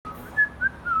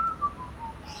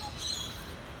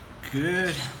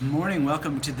Good morning,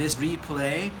 welcome to this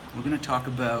replay. We're going to talk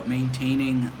about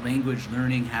maintaining language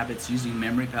learning habits using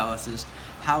memory palaces,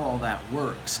 how all that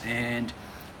works, and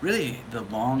really the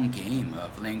long game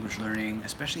of language learning,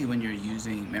 especially when you're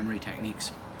using memory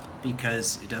techniques,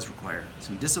 because it does require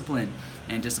some discipline,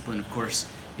 and discipline, of course,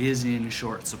 is in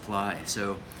short supply.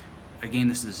 So again,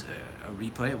 this is a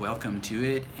replay, welcome to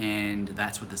it, and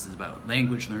that's what this is about,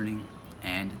 language learning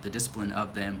and the discipline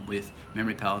of them with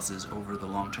memory palaces over the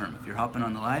long term. If you're hopping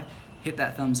on the live, hit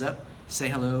that thumbs up, say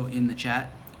hello in the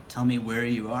chat, tell me where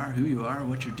you are, who you are,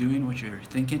 what you're doing, what you're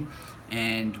thinking,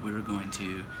 and we're going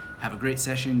to have a great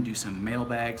session, do some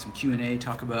mailbag, some Q&A,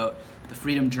 talk about the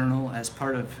Freedom Journal as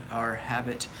part of our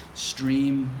habit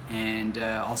stream, and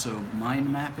also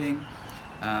mind mapping.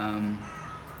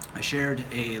 I shared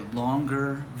a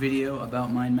longer video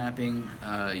about mind mapping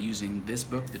using this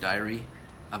book, The Diary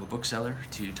of a Bookseller,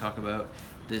 to talk about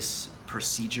this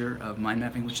procedure of mind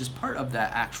mapping, which is part of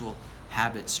that actual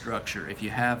habit structure. If you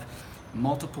have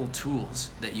multiple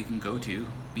tools that you can go to,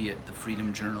 be it the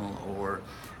Freedom Journal or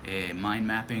a mind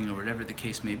mapping or whatever the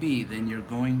case may be, then you're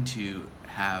going to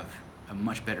have a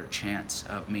much better chance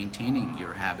of maintaining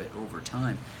your habit over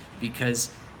time.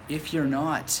 Because if you're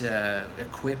not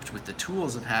equipped with the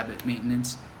tools of habit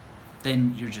maintenance,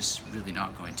 then you're just really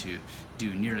not going to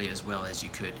do nearly as well as you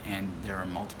could, and there are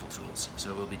multiple tools.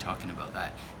 So we'll be talking about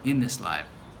that in this live.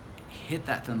 Hit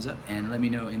that thumbs up and let me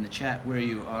know in the chat where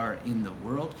you are in the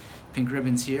world. Pink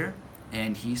Ribbon's here,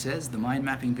 and he says the mind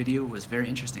mapping video was very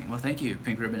interesting. Well, thank you,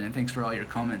 Pink Ribbon, and thanks for all your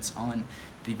comments on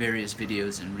the various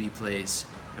videos and replays.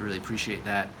 I really appreciate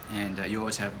that, and you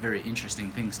always have very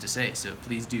interesting things to say, so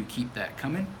please do keep that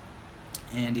coming.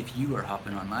 And if you are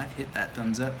hopping on live, hit that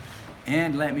thumbs up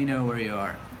and let me know where you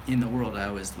are in the world. I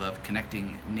always love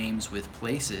connecting names with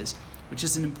places, which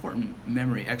is an important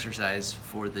memory exercise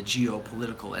for the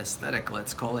geopolitical aesthetic,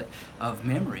 let's call it, of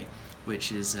memory,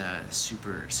 which is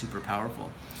super, super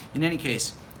powerful. In any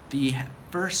case, the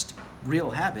first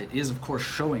real habit is, of course,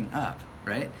 showing up,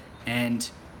 right? And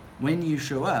when you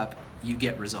show up, you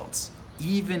get results,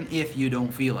 even if you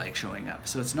don't feel like showing up.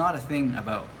 So it's not a thing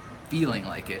about feeling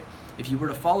like it. If you were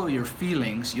to follow your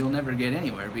feelings, you'll never get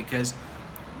anywhere, because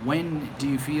when do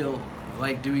you feel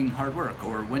like doing hard work,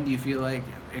 or when do you feel like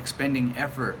expending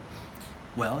effort?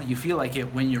 Well, you feel like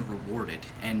it when you're rewarded,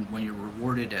 and when you're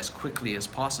rewarded as quickly as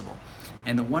possible.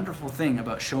 And the wonderful thing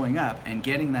about showing up and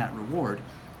getting that reward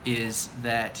is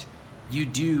that you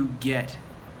do get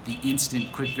the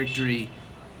instant quick victory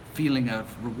feeling of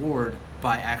reward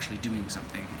by actually doing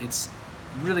something. It's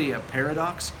really a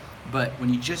paradox, but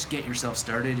when you just get yourself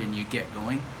started and you get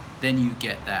going, then you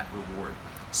get that reward.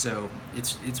 So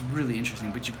it's really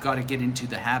interesting, but you've got to get into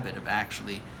the habit of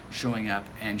actually showing up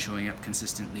and showing up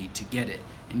consistently to get it.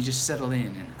 And you just settle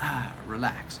in and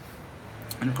relax.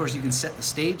 And of course you can set the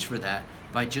stage for that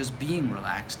by just being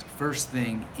relaxed first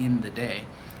thing in the day.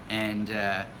 And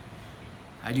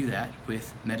I do that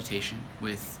with meditation,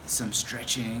 with some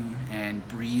stretching and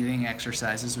breathing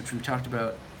exercises, which we've talked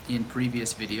about in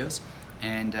previous videos.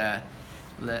 And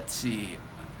let's see,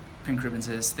 Pink Ribbon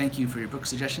says, thank you for your book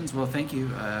suggestions. Well, thank you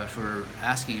for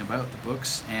asking about the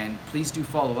books, and please do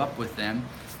follow up with them.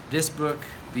 This book,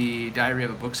 The Diary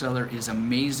of a Bookseller, is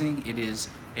amazing. It is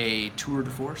a tour de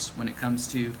force when it comes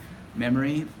to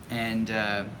memory, and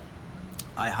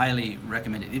I highly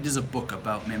recommend it. It is a book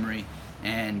about memory,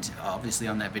 and obviously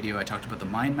on that video I talked about the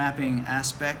mind mapping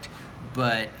aspect,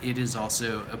 but it is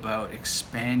also about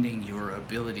expanding your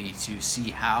ability to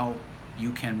see how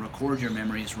you can record your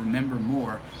memories, remember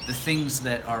more, the things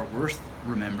that are worth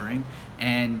remembering,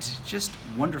 and just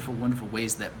wonderful, wonderful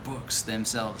ways that books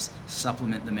themselves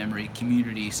supplement the memory,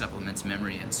 community supplements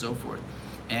memory, and so forth.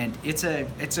 And it's a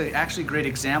actually great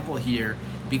example here,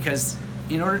 because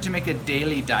in order to make a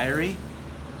daily diary,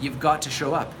 you've got to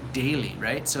show up daily,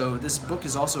 right? So this book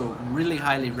is also really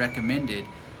highly recommended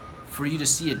for you to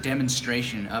see a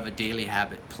demonstration of a daily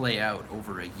habit play out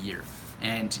over a year.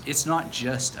 And it's not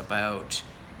just about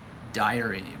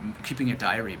keeping a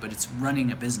diary, but it's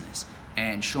running a business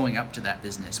and showing up to that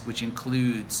business, which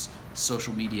includes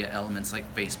social media elements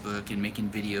like Facebook and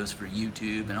making videos for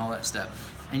YouTube and all that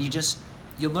stuff. And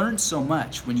you learn so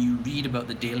much when you read about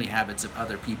the daily habits of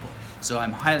other people. So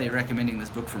I'm highly recommending this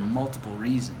book for multiple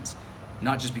reasons,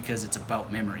 not just because it's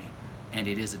about memory and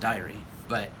it is a diary,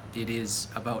 but it is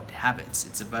about habits.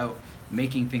 It's about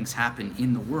making things happen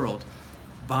in the world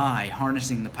by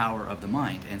harnessing the power of the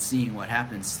mind and seeing what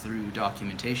happens through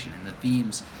documentation. And the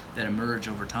themes that emerge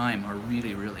over time are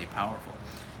really, really powerful.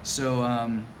 So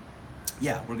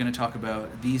yeah, we're going to talk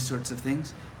about these sorts of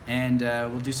things, and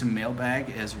we'll do some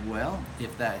mailbag as well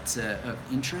if that's of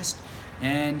interest.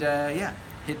 And yeah,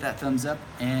 hit that thumbs up.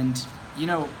 And you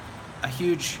know, a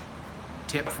huge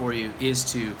tip for you is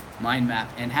to mind map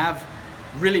and have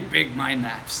really big mind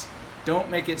maps.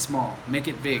 Don't make it small, make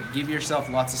it big. Give yourself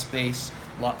lots of space,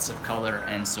 lots of color,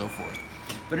 and so forth.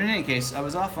 But in any case, I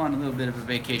was off on a little bit of a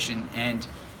vacation, and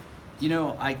you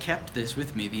know, I kept this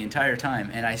with me the entire time,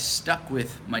 and I stuck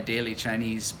with my daily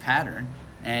Chinese pattern,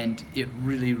 and it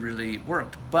really, really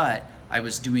worked. But I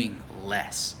was doing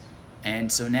less.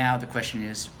 And so now the question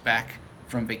is, back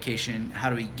from vacation, how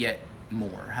do we get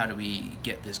more? How do we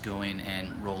get this going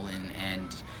and rolling? And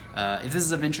if this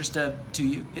is of interest to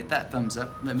you, hit that thumbs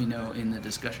up. Let me know in the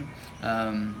discussion.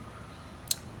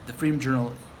 The Freedom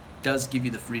Journal does give you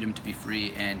the freedom to be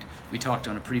free, and we talked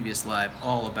on a previous live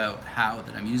all about how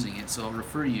that I'm using it, so I'll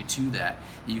refer you to that.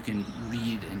 You can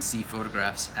read and see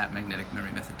photographs at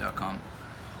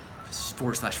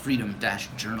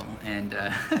magneticmemorymethod.com/freedom-journal. And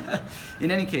in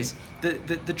any case,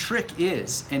 the trick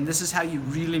is, and this is how you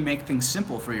really make things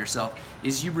simple for yourself,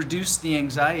 is you reduce the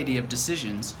anxiety of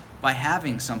decisions by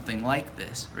having something like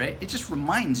this, right? It just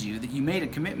reminds you that you made a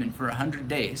commitment for 100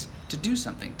 days to do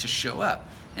something, to show up.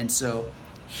 And so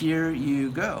here you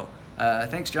go.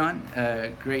 Thanks, John.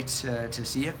 Great to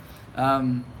see you.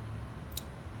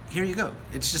 Here you go.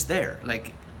 It's just there.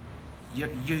 Like,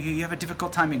 you have a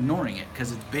difficult time ignoring it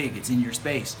because it's big, it's in your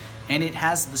space, and it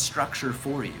has the structure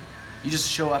for you. You just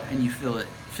show up and you fill it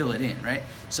in, right?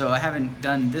 So I haven't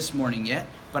done this morning yet,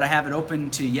 but I have it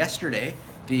open to yesterday.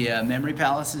 The Memory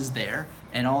Palace is there,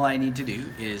 and all I need to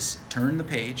do is turn the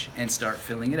page and start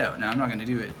filling it out. Now, I'm not going to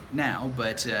do it now,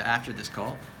 but after this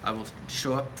call, I will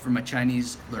show up for my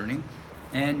Chinese learning.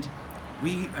 And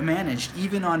we managed,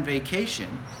 even on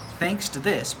vacation, thanks to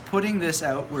this, putting this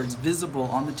out where it's visible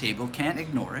on the table, can't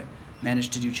ignore it,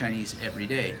 managed to do Chinese every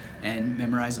day and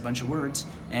memorize a bunch of words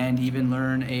and even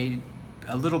learn a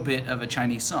little bit of a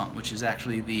Chinese song, which is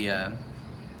actually the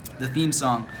theme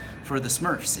song for the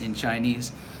Smurfs in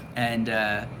Chinese. And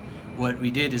what we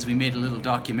did is we made a little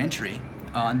documentary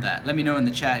on that. Let me know in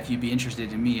the chat if you'd be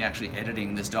interested in me actually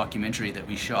editing this documentary that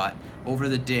we shot over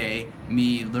the day,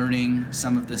 me learning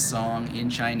some of this song in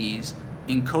Chinese,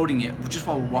 encoding it just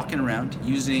while we're walking around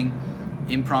using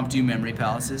impromptu memory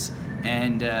palaces,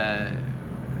 and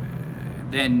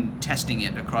then testing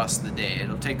it across the day.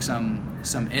 It'll take some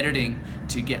editing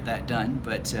to get that done,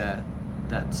 but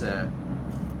that's going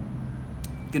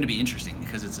to be interesting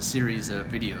because it's a series of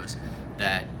videos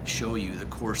that show you the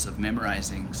course of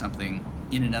memorizing something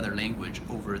in another language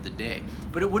over the day.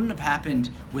 But it wouldn't have happened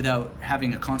without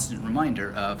having a constant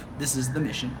reminder of, this is the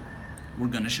mission, we're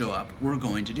going to show up, we're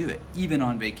going to do it, even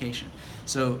on vacation.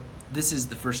 So this is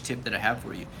the first tip that I have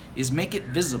for you, is make it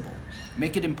visible,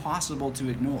 make it impossible to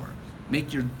ignore.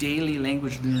 Make your daily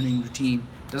language learning routine,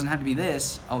 doesn't have to be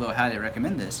this, although I highly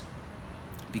recommend this,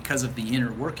 because of the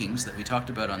inner workings that we talked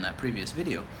about on that previous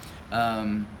video,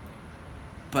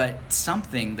 but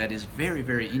something that is very,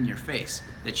 very in your face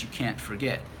that you can't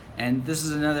forget. And this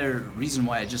is another reason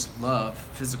why I just love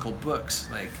physical books.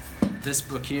 Like this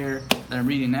book here that I'm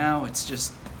reading now, it's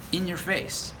just in your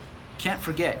face. Can't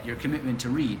forget your commitment to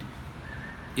read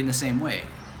in the same way.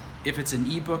 If it's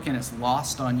an ebook and it's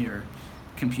lost on your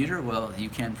computer, well, you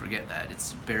can forget that.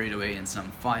 It's buried away in some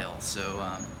file. So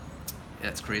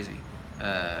that's crazy.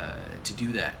 To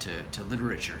do that to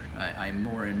literature. I'm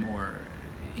more and more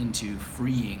into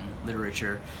freeing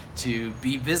literature to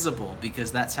be visible,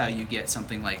 because that's how you get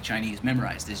something like Chinese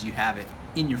memorized, is you have it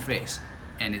in your face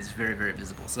and it's very, very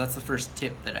visible. So that's the first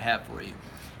tip that I have for you,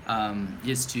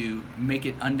 is to make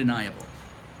it undeniable.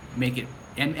 Make it,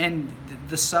 and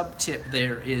the sub tip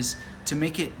there is to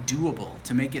make it doable,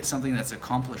 to make it something that's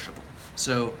accomplishable.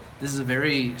 So this is a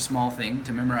very small thing.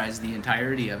 To memorize the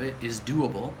entirety of it is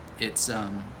doable. It's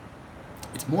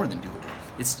more than doable.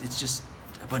 It's just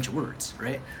a bunch of words,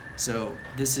 right? So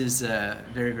this is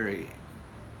very, very,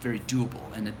 very doable,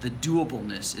 and the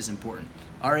doableness is important.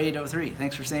 R803,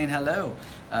 thanks for saying hello.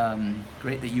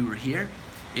 Great that you were here.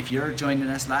 If you're joining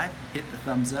us live, hit the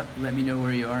thumbs up. Let me know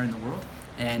where you are in the world,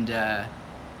 and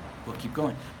we'll keep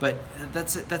going. But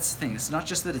that's it. That's the thing. It's not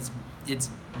just that it's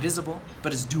visible,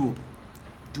 but it's doable.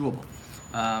 Doable.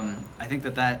 I think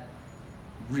that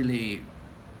really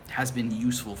has been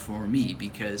useful for me,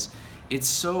 because it's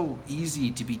so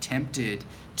easy to be tempted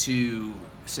to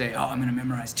say, oh, I'm going to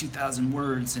memorize 2,000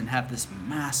 words and have this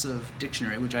massive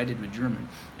dictionary, which I did with German,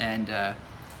 and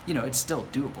you know, it's still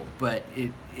doable, but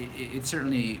it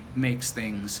certainly makes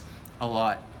things a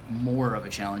lot more of a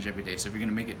challenge every day. So if you're going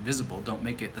to make it visible, don't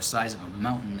make it the size of a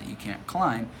mountain that you can't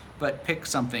climb, but pick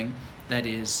something that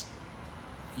is,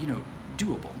 you know,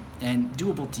 doable and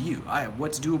doable to you.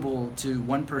 What's doable to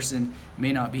one person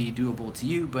may not be doable to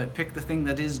you, but pick the thing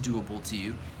that is doable to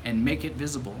you and make it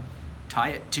visible. Tie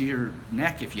it to your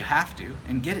neck if you have to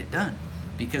and get it done,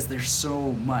 because there's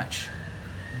so much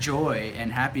joy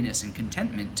and happiness and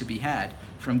contentment to be had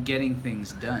from getting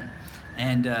things done.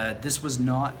 And this was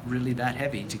not really that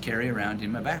heavy to carry around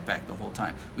in my backpack the whole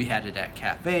time. We had it at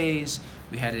cafes,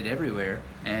 we had it everywhere,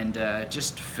 and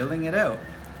just filling it out.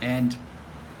 And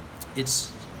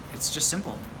it's just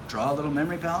simple. Draw a little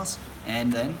memory palace,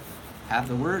 and then have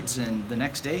the words, and the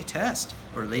next day test,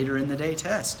 or later in the day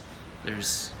test.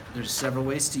 There's several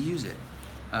ways to use it,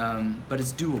 but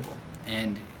it's doable,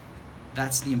 and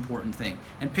that's the important thing.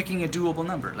 And picking a doable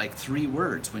number, like 3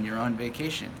 words when you're on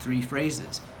vacation, 3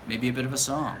 phrases, maybe a bit of a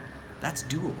song. That's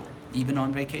doable, even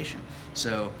on vacation.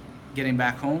 So getting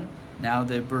back home, now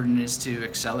the burden is to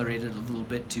accelerate it a little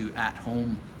bit to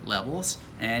at-home levels,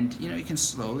 and you can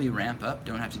slowly ramp up,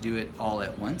 don't have to do it all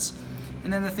at once.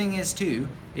 And then the thing is too,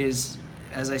 is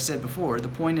as I said before, the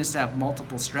point is to have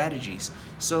multiple strategies.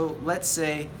 So let's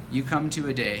say you come to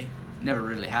a day, never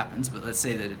really happens, but let's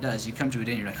say that it does. You come to a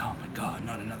day and you're like, oh my God,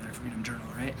 not another Freedom Journal,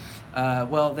 right?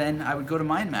 Well, then I would go to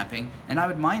mind mapping and I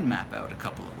would mind map out a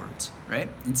couple of words, right?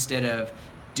 Instead of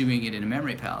doing it in a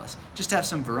memory palace. Just have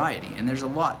some variety. And there's a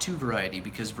lot to variety,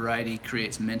 because variety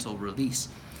creates mental release.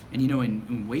 And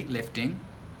in weightlifting,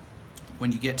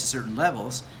 when you get to certain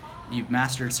levels, you've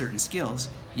mastered certain skills,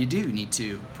 you do need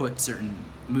to put certain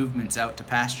movements out to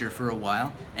pasture for a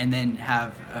while, and then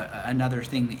have another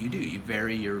thing that you do. You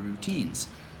vary your routines,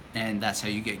 and that's how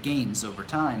you get gains over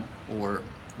time, or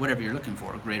whatever you're looking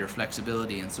for, greater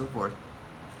flexibility and so forth.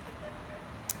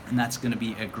 And that's going to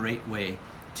be a great way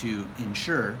to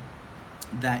ensure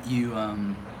that you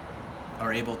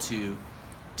are able to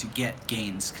get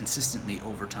gains consistently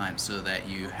over time, so that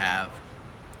you have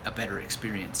a better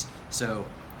experience. So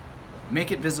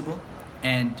make it visible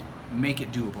and make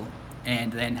it doable,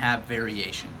 and then have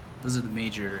variation. Those are the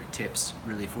major tips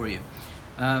really for you.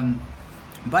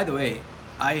 By the way,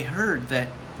 I heard that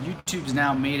YouTube's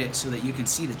now made it so that you can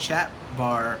see the chat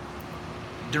bar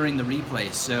during the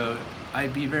replay, so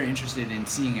I'd be very interested in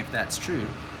seeing if that's true.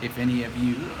 If any of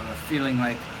you are feeling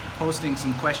like posting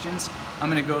some questions, I'm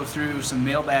going to go through some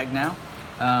mailbag now.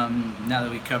 Now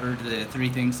that we covered the 3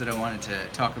 things that I wanted to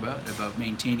talk about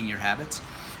maintaining your habits.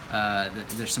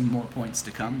 There's some more points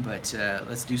to come, but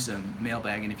let's do some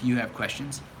mailbag. And if you have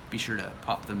questions, be sure to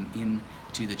pop them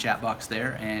into the chat box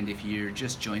there. And if you're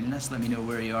just joining us, let me know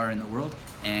where you are in the world,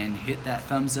 and hit that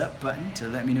thumbs up button to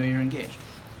let me know you're engaged.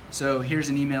 So here's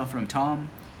an email from Tom.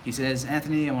 He says,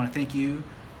 Anthony, I want to thank you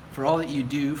for all that you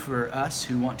do for us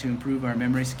who want to improve our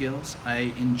memory skills.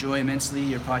 I enjoy immensely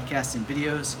your podcasts and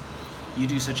videos. You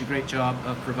do such a great job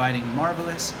of providing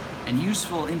marvelous and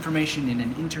useful information in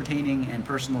an entertaining and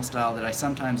personal style that I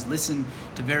sometimes listen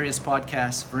to various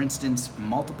podcasts, for instance,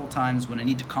 multiple times when I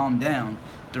need to calm down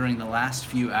during the last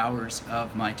few hours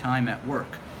of my time at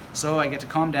work. So I get to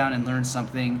calm down and learn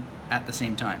something at the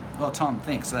same time. Well, Tom,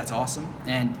 thanks. That's awesome.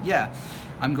 And yeah,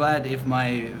 I'm glad if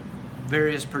my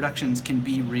various productions can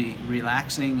be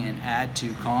relaxing and add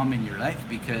to calm in your life,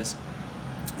 because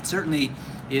it certainly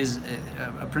is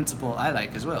a principle I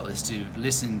like as well, is to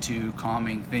listen to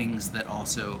calming things that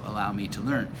also allow me to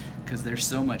learn, because there's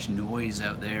so much noise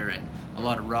out there and a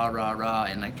lot of rah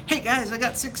and like, hey guys, I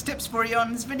got 6 tips for you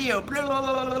on this video, blah, blah,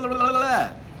 blah, blah, blah, blah,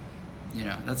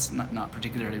 blah. That's not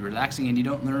particularly relaxing, and you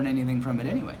don't learn anything from it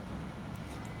anyway,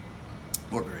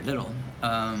 or very little.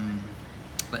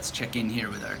 Let's check in here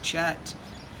with our chat.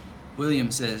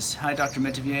 William says, hi Dr.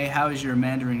 Metivier, how is your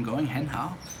Mandarin going? Hen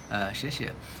hao?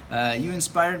 Xie xie. You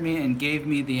inspired me and gave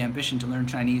me the ambition to learn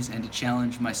Chinese and to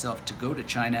challenge myself to go to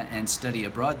China and study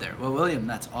abroad there. Well, William,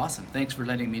 that's awesome. Thanks for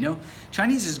letting me know.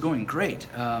 Chinese is going great.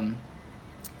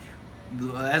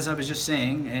 As I was just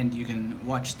saying, and you can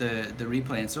watch the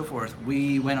replay and so forth,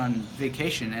 we went on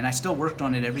vacation and I still worked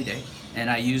on it every day, and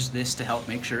I used this to help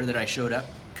make sure that I showed up,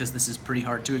 because this is pretty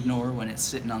hard to ignore when it's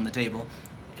sitting on the table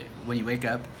when you wake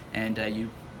up, and you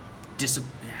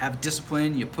have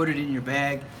discipline, you put it in your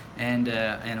bag, and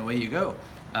away you go.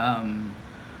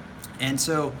 And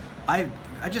so I'm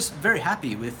just very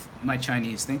happy with my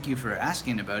Chinese. Thank you for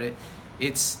asking about it.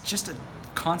 It's just a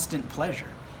constant pleasure,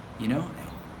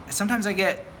 Sometimes I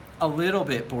get a little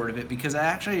bit bored of it, because I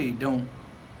actually don't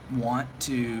want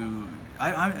to.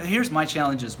 Here's my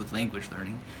challenges with language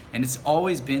learning, and it's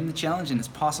always been the challenge, and it's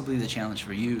possibly the challenge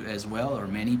for you as well, or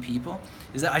many people,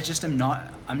 is that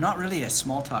I'm not really a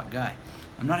small talk guy.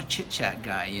 I'm not a chit chat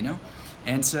guy,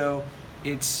 and so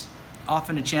it's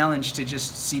often a challenge to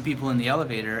just see people in the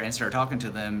elevator and start talking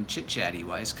to them chit chatty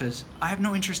wise, because I have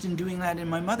no interest in doing that in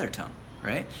my mother tongue.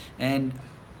 right? And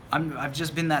I've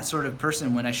just been that sort of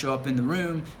person. When I show up in the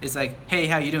room, it's like, hey,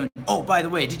 how you doing? Oh, by the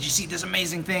way, did you see this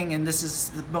amazing thing? And this is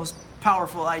the most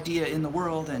powerful idea in the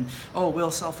world. And oh,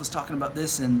 Will Self was talking about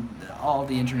this, and all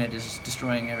the internet is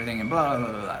destroying everything, and blah,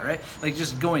 blah, blah, blah, right? Like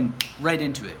just going right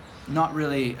into it. Not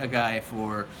really a guy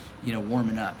for,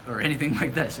 warming up or anything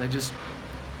like this.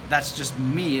 That's just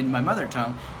me in my mother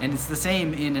tongue, and it's the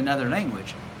same in another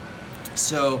language.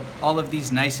 So all of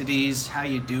these niceties, how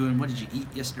you doing, what did you eat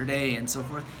yesterday, and so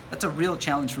forth, that's a real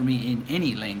challenge for me in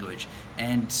any language.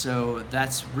 And so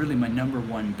that's really my number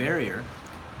one barrier.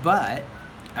 But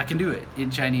I can do it in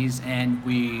Chinese, and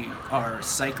we are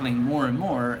cycling more and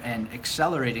more and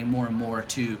accelerating more and more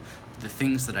to the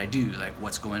things that I do, like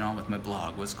what's going on with my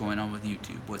blog, what's going on with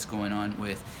YouTube, what's going on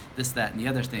with this, that, and the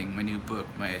other thing, my new book,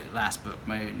 my last book,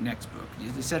 my next book,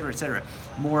 etc., etc.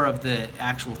 More of the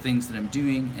actual things that I'm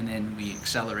doing, and then we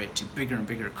accelerate to bigger and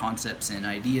bigger concepts and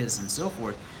ideas and so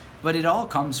forth. But it all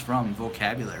comes from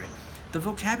vocabulary. The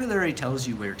vocabulary tells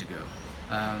you where to go,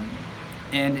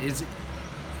 and it's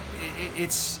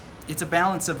a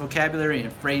balance of vocabulary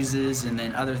and phrases, and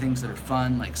then other things that are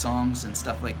fun, like songs and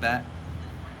stuff like that.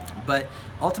 But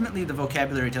ultimately, the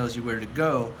vocabulary tells you where to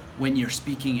go when you're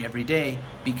speaking every day,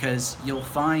 because you'll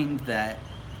find that,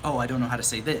 oh, I don't know how to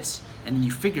say this, and then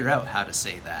you figure out how to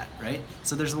say that, right?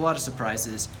 So there's a lot of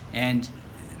surprises, and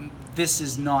this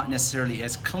is not necessarily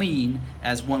as clean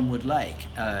as one would like.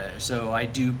 So I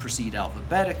do proceed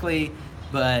alphabetically,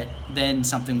 but then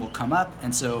something will come up,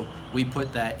 and so we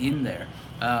put that in there,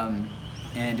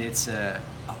 and it's a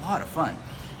lot of fun.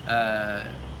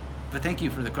 But thank you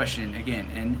for the question again,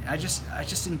 and I just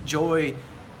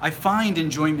I find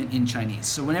enjoyment in Chinese.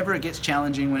 So whenever it gets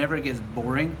challenging, whenever it gets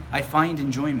boring, I find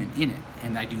enjoyment in it,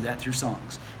 and I do that through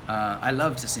songs. I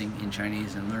love to sing in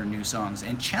Chinese and learn new songs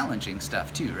and challenging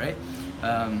stuff too, right?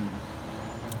 And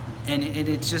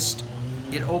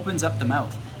it opens up the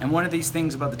mouth. And one of these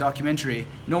things about the documentary,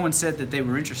 no one said that they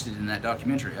were interested in that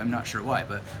documentary. I'm not sure why,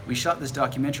 but we shot this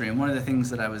documentary, and one of the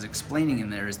things that I was explaining in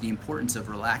there is the importance of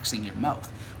relaxing your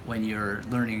mouth when you're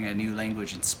learning a new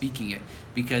language and speaking it,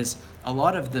 because a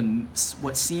lot of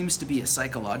what seems to be a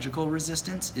psychological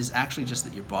resistance is actually just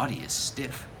that your body is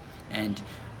stiff and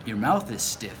your mouth is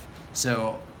stiff.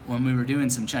 So when we were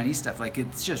doing some Chinese stuff, like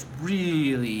it's just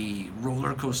really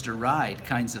roller coaster ride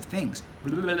kinds of things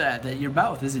that your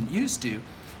mouth isn't used to.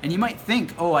 And you might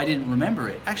think, oh, I didn't remember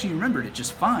it. Actually, you remembered it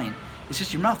just fine. It's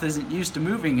just your mouth isn't used to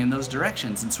moving in those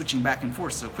directions and switching back and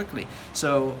forth so quickly.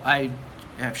 So I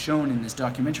have shown in this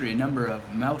documentary a number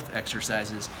of mouth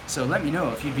exercises. So let me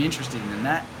know if you'd be interested in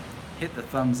that. Hit the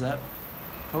thumbs up,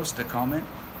 post a comment,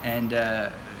 and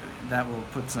that will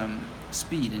put some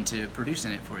speed into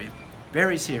producing it for you.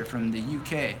 Barry's here from the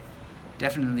UK.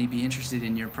 Definitely be interested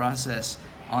in your process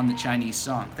on the Chinese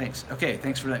song. Thanks. Okay,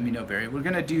 thanks for letting me know, Barry. We're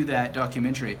gonna do that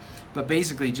documentary, but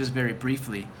basically, just very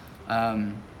briefly,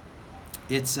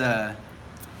 it's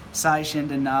塞县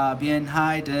的那边，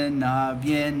海的那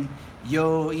边，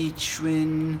有一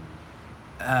群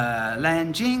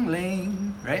蓝精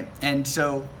灵, right? And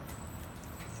so,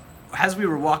 as we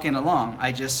were walking along,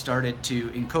 I just started to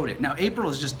encode it. Now, April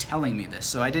is just telling me this,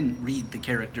 so I didn't read the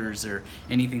characters or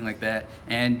anything like that,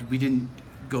 and we didn't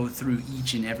go through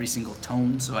each and every single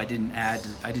tone, so I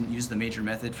didn't use the major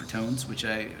method for tones, which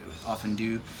I often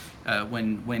do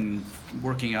when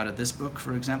working out of this book,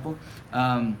 for example.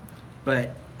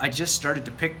 But I just started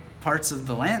to pick parts of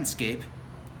the landscape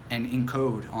and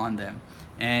encode on them,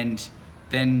 and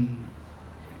then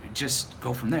just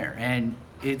go from there. And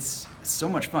it's so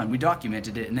much fun. We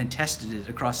documented it and then tested it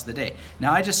across the day.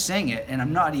 Now I just sang it, and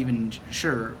I'm not even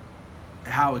sure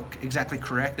how exactly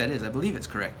correct that is. I believe it's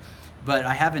correct, but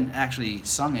I haven't actually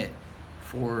sung it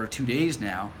for 2 days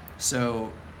now,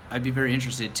 so I'd be very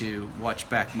interested to watch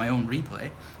back my own replay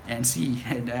and see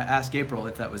and ask April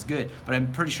if that was good, but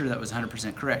I'm pretty sure that was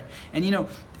 100% correct. And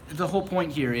the whole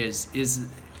point here is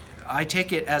I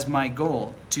take it as my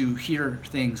goal to hear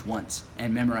things once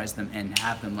and memorize them and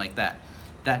have them like that.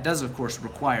 That does, of course,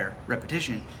 require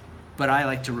repetition, but I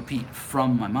like to repeat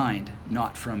from my mind,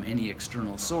 not from any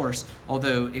external source,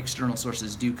 although external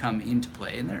sources do come into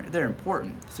play, and they're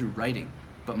important through writing,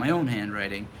 but my own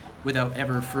handwriting, without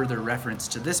ever further reference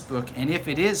to this book, and if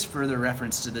it is further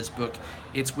reference to this book,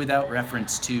 it's without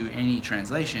reference to any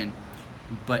translation,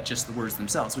 but just the words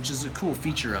themselves, which is a cool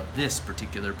feature of this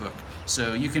particular book.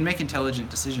 So you can make intelligent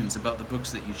decisions about the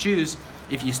books that you choose.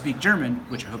 If you speak German,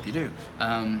 which I hope you do,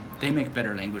 they make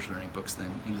better language learning books than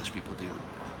English people do.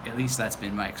 At least that's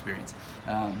been my experience.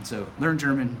 So learn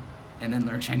German and then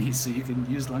learn Chinese so you can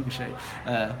use Lancashire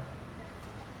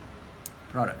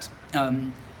products.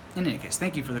 in any case,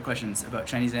 thank you for the questions about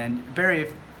Chinese. And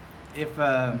Barry, if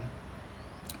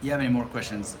you have any more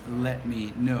questions, let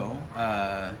me know.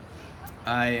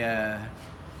 I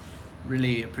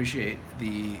really appreciate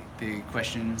the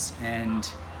questions, and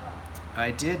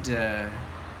I did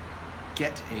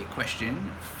get a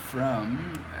question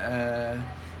from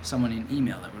someone in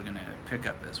email that we're going to pick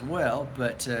up as well.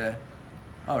 But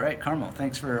all right, Carmel,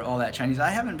 thanks for all that Chinese. I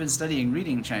haven't been studying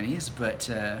reading Chinese, but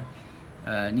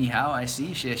ni hao, I see,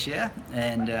 xie xie,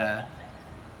 and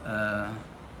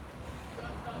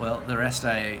well, the rest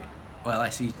I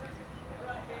see.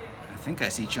 I think I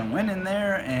see Chung Wen in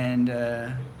there, and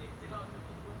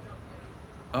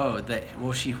oh, that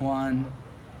Woshi Huan.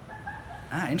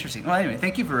 Ah, interesting. Well, anyway,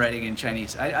 thank you for writing in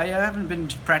Chinese. I haven't been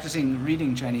practicing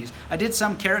reading Chinese. I did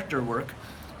some character work,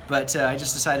 but I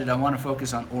just decided I want to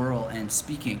focus on oral and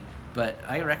speaking. But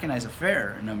I recognize a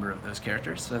fair number of those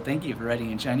characters, so thank you for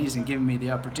writing in Chinese and giving me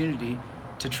the opportunity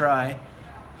to try.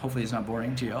 Hopefully it's not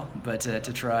boring to y'all, but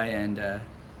to try and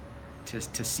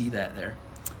to see that there.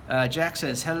 Jack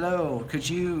says, hello, could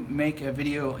you make a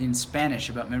video in Spanish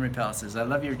about memory palaces? I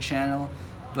love your channel,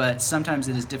 but sometimes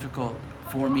it is difficult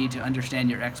for me to understand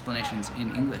your explanations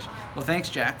in English. Well, thanks,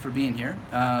 Jack, for being here.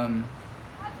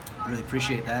 Really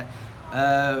appreciate that.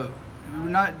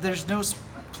 There's no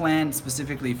plan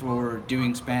specifically for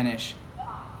doing Spanish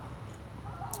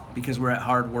because we're at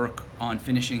hard work on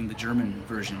finishing the German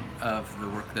version of the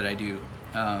work that I do,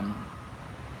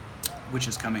 which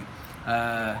is coming.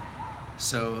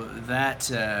 So that,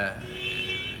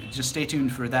 just stay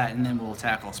tuned for that, and then we'll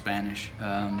tackle Spanish.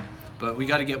 But we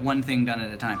got to get one thing done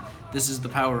at a time. This is the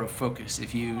power of focus.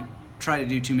 If you try to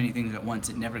do too many things at once,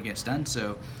 it never gets done.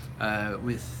 So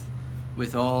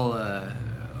with all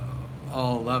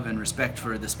love and respect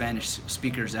for the Spanish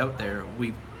speakers out there,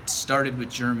 we started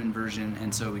with German version,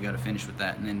 and so we got to finish with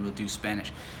that, and then we'll do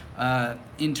Spanish.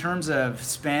 In terms of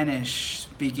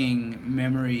Spanish-speaking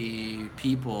memory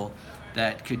people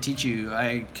that could teach you,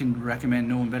 I can recommend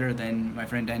no one better than my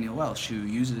friend Daniel Welsh, who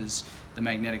uses the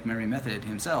magnetic memory method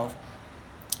himself.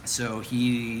 So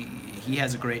he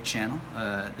has a great channel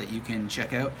that you can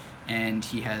check out, and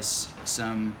he has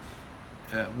some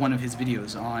one of his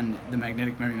videos on the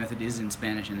magnetic memory method is in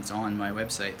Spanish, and it's on my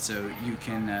website, so you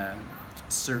can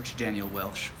search Daniel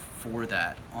Welsh for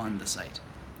that on the site.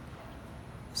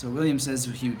 So William says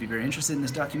he would be very interested in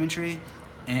this documentary,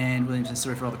 and William says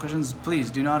sorry for all the questions. Please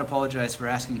do not apologize for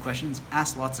asking questions.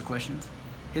 Ask lots of questions.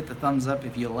 Hit the thumbs up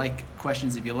if you like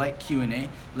questions. If you like Q&A,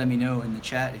 let me know in the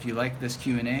chat if you like this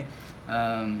Q&A.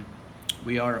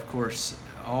 We are, of course,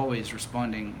 always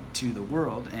responding to the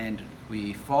world, and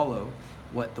we follow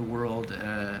what the world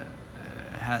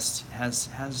has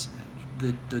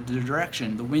the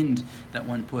direction, the wind that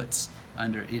one puts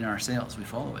under in our sails. We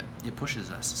follow it. It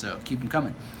pushes us. So keep them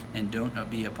coming, and don't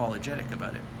be apologetic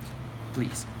about it,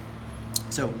 please.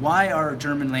 So why are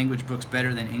German language books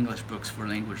better than English books for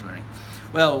language learning?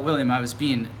 Well, William, I was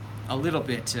being a little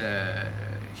bit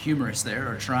humorous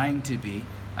there, or trying to be.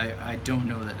 I don't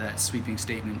know that that sweeping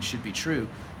statement should be true,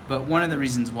 but one of the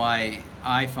reasons why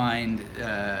I find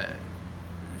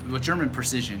German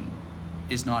precision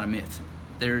is not a myth.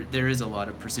 There is a lot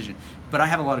of precision, but I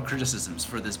have a lot of criticisms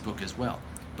for this book as well.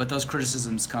 But those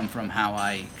criticisms come from how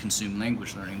I consume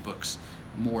language learning books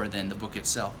more than the book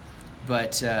itself.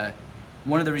 But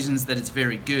one of the reasons that it's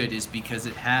very good is because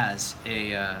it has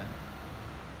an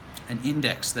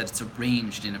index that's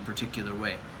arranged in a particular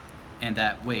way, and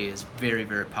that way is very,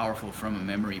 very powerful from a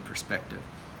memory perspective,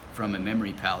 from a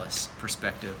memory palace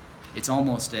perspective. It's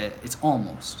almost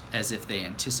as if they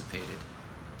anticipated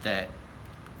that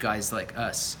guys like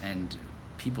us and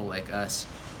people like us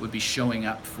would be showing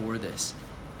up for this.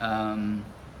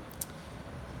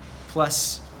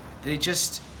 Plus,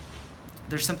 there's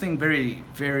something very,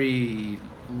 very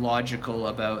logical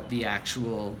about the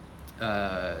actual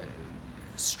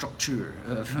structure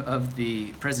of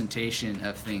the presentation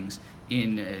of things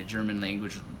in German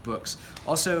language books.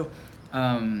 Also,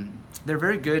 they're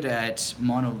very good at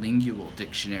monolingual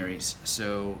dictionaries,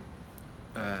 so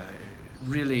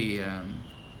really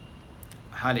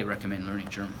highly recommend learning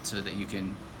German so that you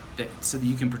can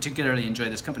particularly enjoy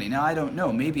this company. Now, I don't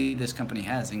know, maybe this company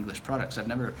has English products. I've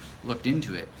never looked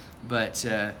into it, but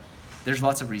there's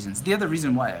lots of reasons. The other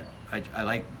reason why I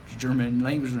like German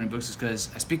language learning books is because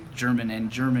I speak German,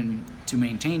 and to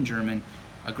maintain German,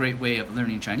 a great way of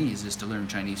learning Chinese is to learn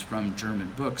Chinese from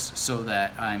German books, so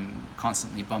that I'm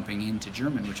constantly bumping into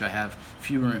German, which I have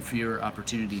fewer and fewer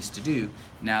opportunities to do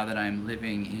now that I'm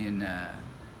living in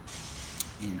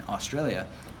Australia.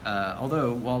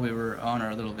 Although while we were on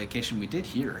our little vacation, we did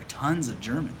hear tons of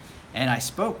German, and I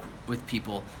spoke with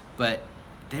people, but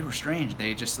they were strange.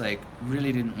 They just like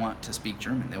really didn't want to speak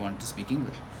German. They wanted to speak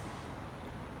English.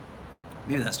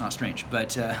 Maybe that's not strange,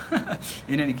 but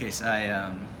in any case,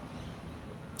 I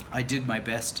did my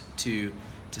best to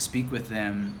speak with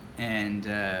them, and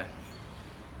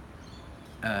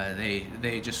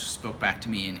they just spoke back to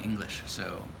me in English.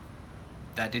 So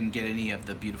that didn't get any of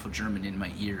the beautiful German in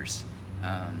my ears,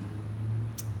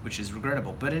 which is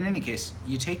regrettable. But in any case,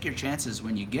 you take your chances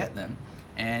when you get them,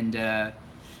 and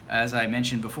as I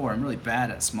mentioned before, I'm really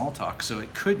bad at small talk, so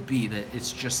it could be that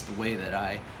it's just the way that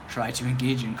I try to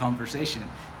engage in conversation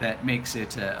that makes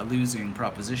it a losing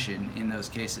proposition in those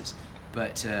cases.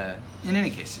 But in any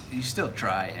case, you still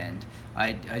try, and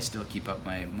I still keep up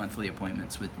my monthly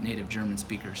appointments with native German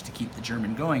speakers to keep the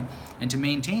German going. And to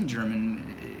maintain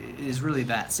German is really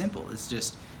that simple. It's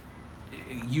just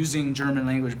using German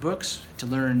language books to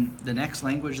learn the next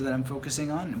language that I'm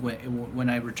focusing on. When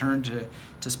I return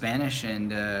to Spanish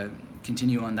and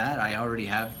continue on that, I already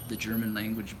have the German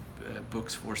language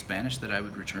books for Spanish that I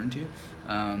would return to.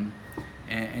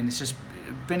 And it's just,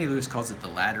 Benny Lewis calls it the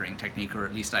laddering technique, or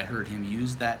at least I heard him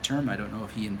use that term. I don't know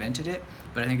if he invented it,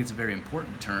 but I think it's a very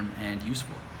important term and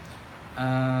useful.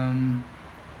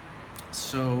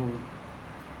 So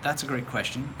that's a great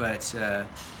question, but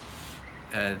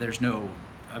there's no,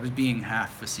 I was being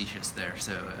half facetious there,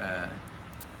 so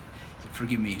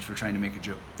forgive me for trying to make a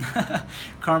joke.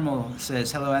 Carmel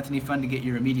says, hello Anthony, fun to get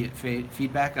your immediate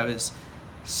feedback. I was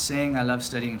saying I love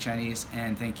studying Chinese,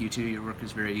 and thank you too, your work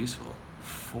is very useful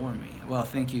for me. Well,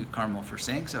 thank you, Carmel, for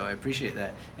saying so. I appreciate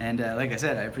that. And like I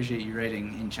said, I appreciate you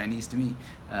writing in Chinese to me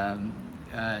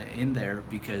in there,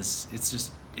 because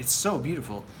it's so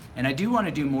beautiful. And I do want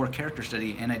to do more character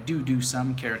study, and I do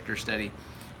some character study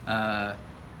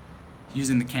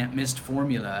using the Can't Mist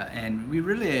formula, and we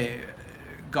really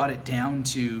got it down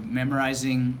to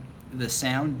memorizing the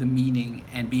sound, the meaning,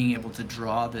 and being able to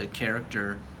draw the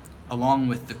character along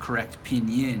with the correct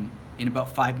pinyin in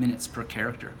about 5 minutes per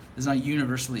character. It's not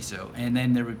universally so, and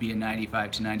then there would be a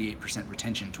 95 to 98%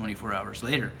 retention 24 hours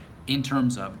later in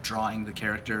terms of drawing the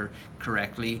character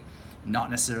correctly, not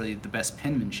necessarily the best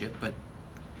penmanship, but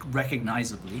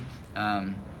recognizably.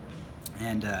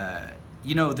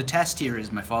 You know, the test here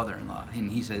is my father-in-law,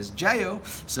 and he says, Jayo,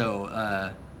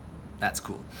 so that's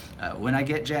cool. When I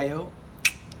get Jayo,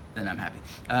 then I'm happy.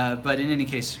 But in any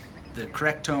case, the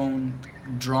correct tone,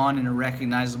 drawn in a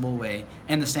recognizable way,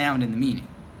 and the sound and the meaning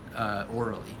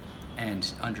orally,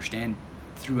 and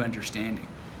through understanding.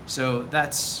 So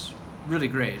that's really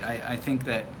great. I think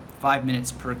that 5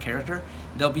 minutes per character.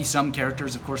 There'll be some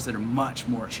characters, of course, that are much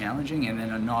more challenging, and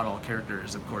then not all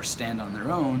characters, of course, stand on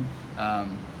their own.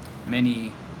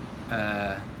 Many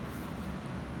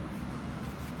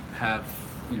have,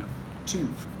 two,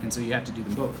 and so you have to do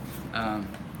them both.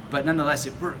 But nonetheless,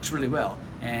 it works really well.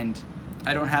 And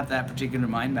I don't have that particular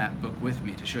mind map book with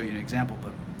me to show you an example,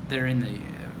 but they're in the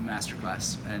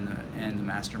masterclass and the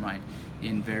mastermind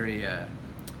in very,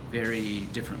 very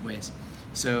different ways.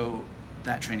 So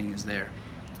that training is there.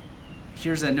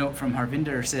 Here's a note from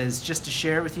Harvinder. Says, just to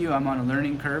share with you, I'm on a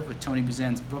learning curve with Tony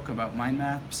Buzan's book about mind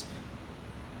maps.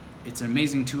 It's an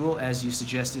amazing tool, as you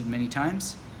suggested many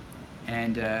times.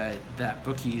 And that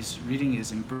book he's reading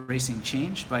is Embracing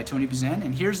Change by Tony Buzan.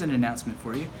 And here's an announcement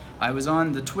for you. I was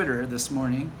on the Twitter this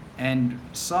morning and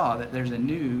saw that there's a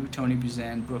new Tony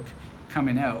Buzan book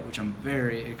coming out, which I'm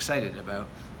very excited about.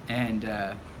 And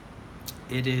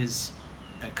it is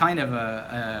a kind of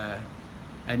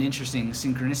an interesting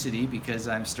synchronicity, because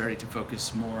I'm starting to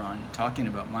focus more on talking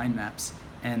about mind maps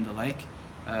and the like.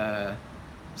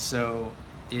 So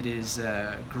it is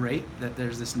great that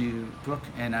there's this new book,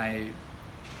 and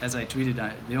as I tweeted,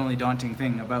 the only daunting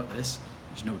thing about this,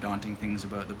 there's no daunting things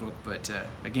about the book, but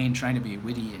again, trying to be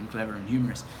witty and clever and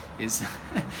humorous, is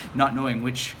not knowing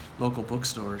which local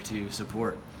bookstore to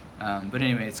support. But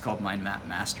anyway, it's called Mind Map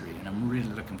Mastery, and I'm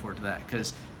really looking forward to that,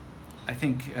 because I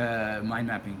think mind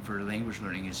mapping for language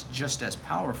learning is just as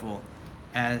powerful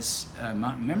as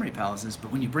memory palaces, but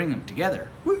when you bring them together,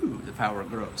 woo, the power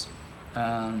grows.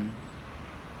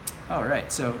 All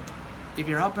right, so if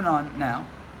you're hopping on now,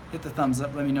 hit the thumbs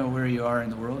up. Let me know where you are in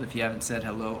the world if you haven't said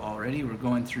hello already. We're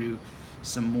going through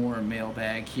some more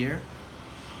mailbag here.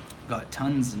 Got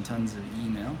tons and tons of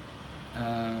email.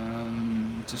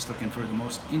 Just looking for the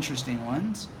most interesting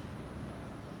ones.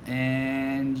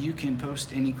 And you can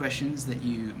post any questions that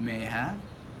you may have.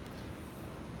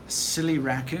 Silly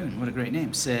Raccoon, what a great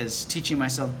name, says, teaching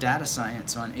myself data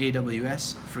science on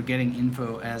AWS for getting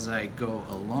info as I go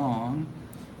along.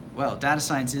 Well, data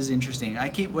science is interesting. I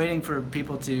keep waiting for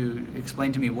people to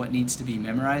explain to me what needs to be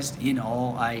memorized in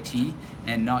all IT,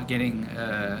 and not getting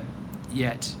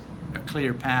yet a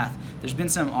clear path. There's been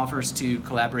some offers to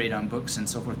collaborate on books and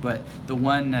so forth, but the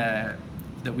one that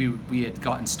we had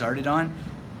gotten started on,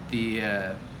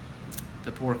 the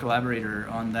poor collaborator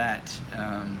on that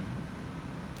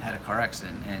had a car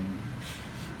accident, and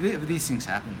these things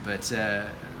happen. But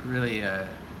really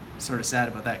sort of sad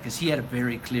about that, because he had a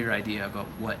very clear idea about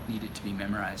what needed to be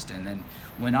memorized, and then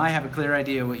when I have a clear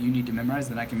idea what you need to memorize,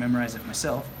 then I can memorize it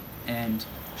myself and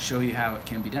show you how it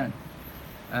can be done.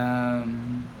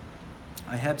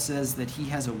 Iheb says that he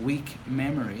has a weak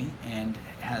memory and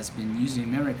has been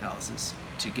using memory palaces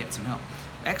to get some help.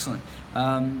 Excellent.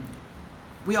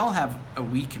 We all have a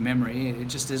weak memory,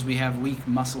 just as we have weak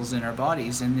muscles in our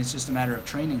bodies, and it's just a matter of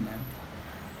training them.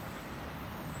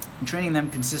 And training them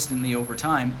consistently over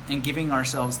time and giving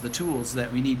ourselves the tools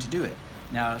that we need to do it.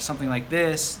 Now, something like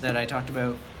this that I talked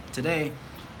about today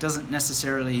doesn't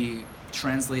necessarily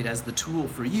translate as the tool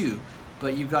for you,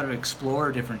 but you've got to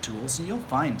explore different tools and you'll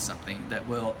find something that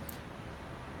will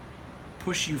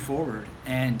push you forward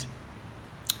and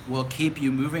will keep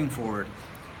you moving forward,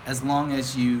 as long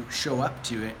as you show up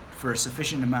to it for a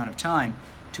sufficient amount of time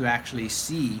to actually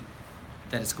see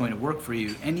that it's going to work for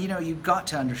you. And you've got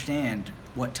to understand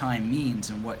what time means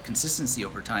and what consistency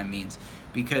over time means,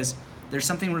 because there's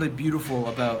something really beautiful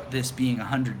about this being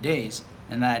 100 days,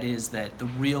 and that is that the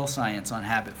real science on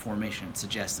habit formation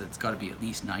suggests that it's got to be at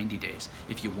least 90 days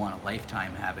if you want a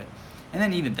lifetime habit. And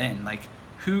then even then, like,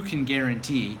 who can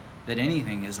guarantee that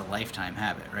anything is a lifetime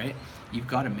habit, right? You've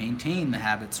got to maintain the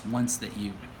habits once that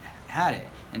you've had it.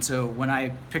 And so when I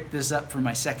picked this up for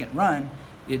my second run,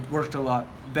 it worked a lot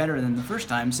better than the first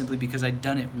time, simply because I'd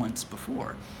done it once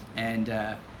before. And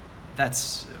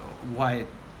that's why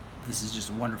this is just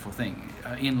a wonderful thing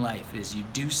in life, is you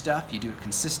do stuff, you do it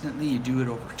consistently, you do it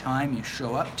over time, you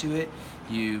show up to it,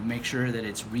 you make sure that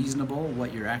it's reasonable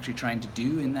what you're actually trying to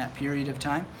do in that period of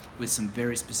time, with some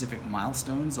very specific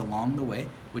milestones along the way,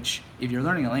 which, if you're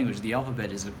learning a language, the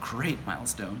alphabet is a great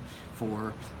milestone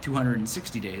for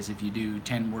 260 days. If you do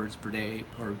 10 words per day,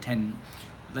 or 10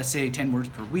 words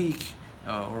per week,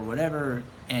 or whatever,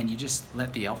 and you just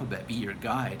let the alphabet be your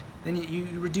guide, then you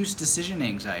reduce decision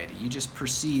anxiety. You just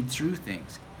proceed through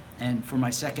things. And for my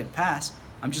second pass,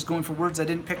 I'm just going for words I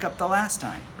didn't pick up the last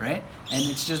time, right? And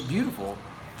it's just beautiful.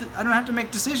 I don't have to make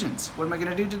decisions. What am I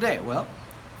going to do today? Well,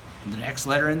 the next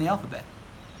letter in the alphabet.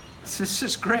 It's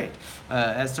just great.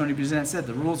 As Tony Buzan said,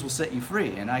 the rules will set you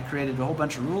free. And I created a whole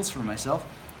bunch of rules for myself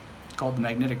called the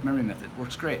magnetic memory method.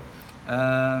 Works great.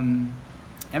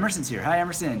 Emerson's here. Hi,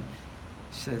 Emerson.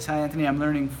 She says, hi, Anthony. I'm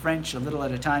learning French a little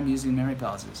at a time using memory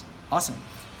palaces. Awesome.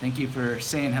 Thank you for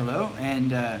saying hello.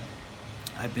 And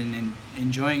I've been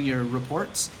enjoying your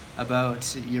reports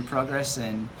about your progress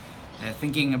and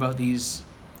thinking about these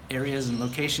areas and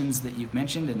locations that you've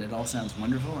mentioned, and it all sounds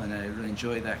wonderful, and I really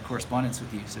enjoy that correspondence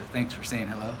with you. So thanks for saying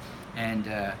hello,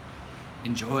 and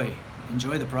enjoy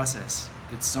the process.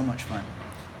 It's so much fun.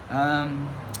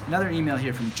 Another email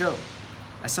here from Joe.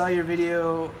 I saw your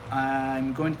video.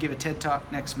 I'm going to give a TED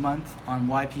Talk next month on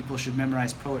why people should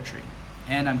memorize poetry,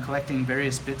 and I'm collecting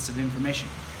various bits of information.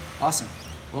 Awesome.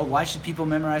 Well, why should people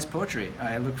memorize poetry?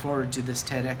 I look forward to this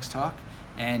TEDx talk,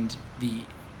 and the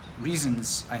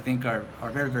reasons, I think, are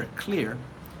very, very clear,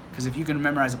 because if you can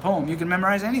memorize a poem, you can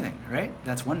memorize anything, right?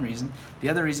 That's one reason. The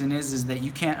other reason is that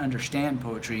you can't understand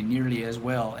poetry nearly as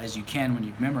well as you can when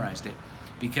you've memorized it,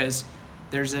 because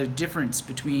there's a difference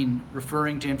between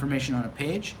referring to information on a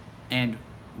page and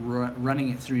running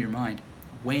it through your mind,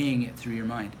 weighing it through your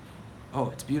mind. Oh,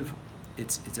 it's beautiful.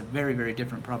 It's a very, very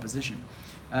different proposition.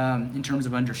 In terms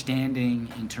of understanding,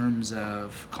 in terms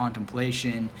of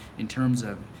contemplation, in terms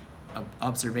of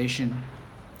observation,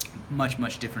 much,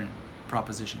 much different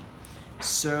proposition.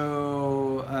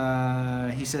 So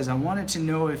he says, I wanted to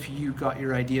know if you got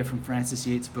your idea from Frances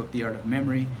Yates' book, The Art of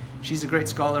Memory. She's a great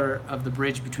scholar of the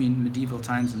bridge between medieval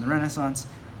times and the Renaissance,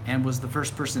 and was the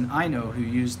first person I know who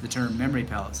used the term memory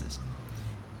palaces.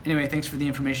 Anyway, thanks for the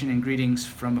information and greetings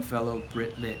from a fellow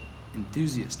Brit Lit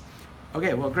enthusiast.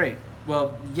 Okay, well, great.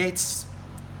 Well, Yates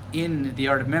in The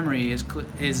Art of Memory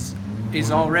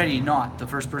is already not the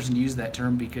first person to use that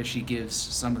term, because she gives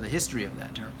some of the history of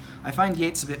that term. I find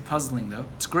Yates a bit puzzling, though.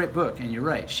 It's a great book, and you're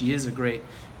right. She is a great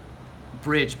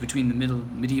bridge between the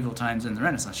medieval times and the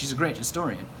Renaissance. She's a great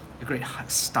historian, a great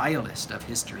stylist of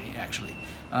history, actually.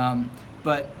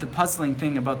 But the puzzling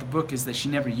thing about the book is that she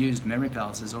never used memory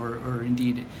palaces, or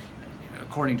indeed,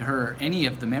 according to her, any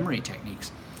of the memory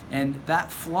techniques. And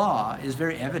that flaw is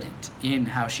very evident in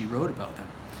how she wrote about them.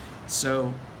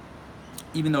 So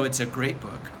even though it's a great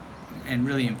book and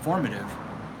really informative,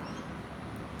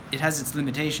 it has its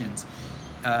limitations,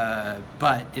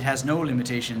 but it has no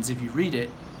limitations if you read it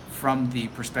from the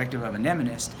perspective of a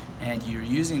mnemonist, and you're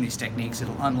using these techniques,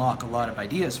 it'll unlock a lot of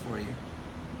ideas for you.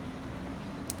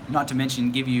 Not to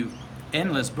mention give you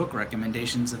endless book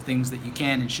recommendations of things that you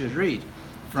can and should read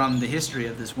from the history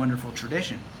of this wonderful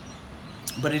tradition.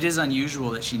 But it is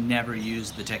unusual that she never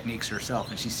used the techniques herself,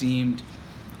 and she seemed,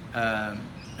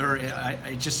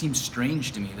 it just seems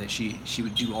strange to me that she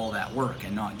would do all that work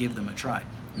and not give them a try.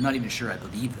 I'm not even sure I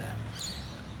believe that.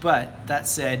 But that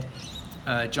said,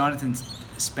 Jonathan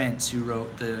Spence, who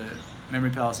wrote The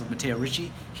Memory Palace of Matteo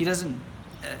Ricci, he doesn't,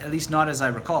 at least not as I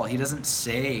recall, he doesn't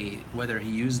say whether he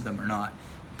used them or not,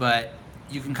 but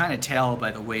you can kind of tell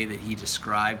by the way that he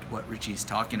described what Ricci's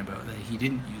talking about that he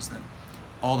didn't use them.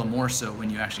 All the more so when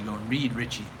you actually go and read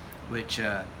Ricci, which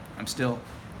I'm still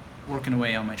working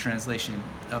away on my translation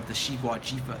of the Shigwa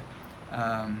Jifa.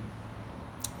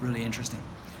 Really interesting.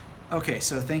 Okay,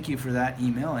 so thank you for that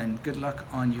email, and good luck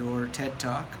on your TED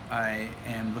Talk. I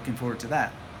am looking forward to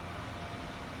that.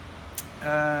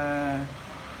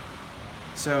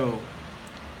 So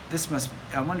this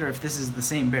I wonder if this is the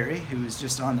same Barry who was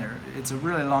just on there. It's a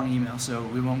really long email, so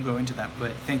we won't go into that,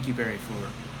 but thank you, Barry, for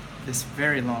this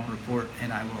very long report,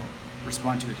 and I will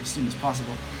respond to it as soon as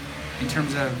possible in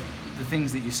terms of the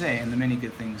things that you say and the many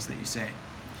good things that you say.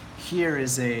 Here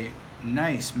is a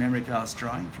nice Memory Palace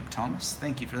drawing from Thomas.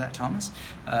 Thank you for that, Thomas.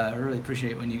 I really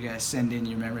appreciate when you guys send in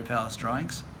your Memory Palace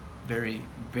drawings. Very,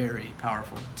 very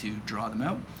powerful to draw them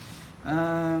out.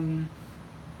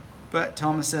 But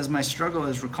Thomas says, my struggle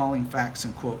is recalling facts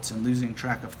and quotes and losing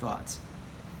track of thoughts.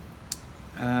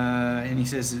 And he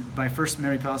says, my first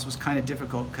Memory Palace was kind of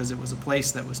difficult because it was a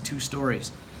place that was 2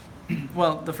 stories.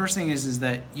 Well, the first thing is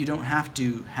that you don't have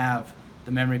to have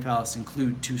the Memory Palace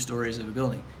include 2 stories of a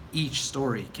building. Each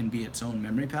story can be its own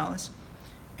Memory Palace.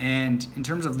 And in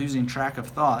terms of losing track of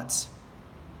thoughts,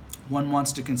 one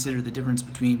wants to consider the difference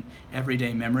between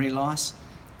everyday memory loss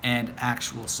and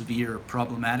actual severe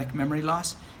problematic memory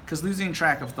loss, because losing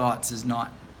track of thoughts is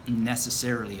not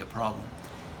necessarily a problem.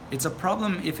 It's a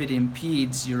problem if it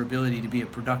impedes your ability to be a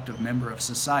productive member of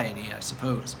society, I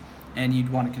suppose, and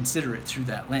you'd want to consider it through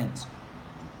that lens.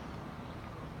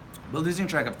 But losing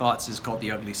track of thoughts is called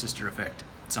the ugly sister effect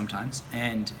sometimes,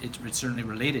 and it's certainly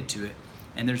related to it,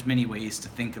 and there's many ways to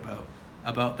think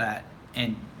about that,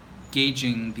 and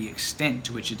gauging the extent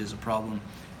to which it is a problem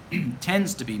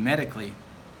tends to be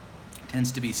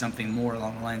something more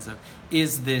along the lines of,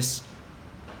 is this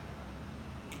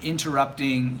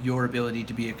interrupting your ability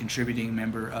to be a contributing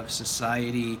member of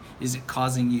society? Is it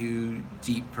causing you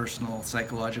deep personal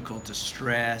psychological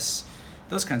distress?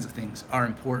 Those kinds of things are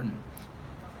important.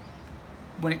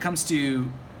 When it comes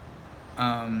to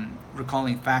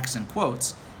recalling facts and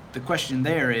quotes, the question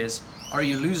there is, are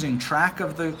you losing track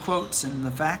of the quotes and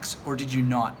the facts, or did you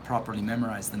not properly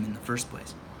memorize them in the first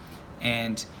place?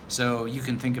 And so you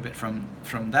can think of it from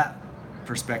that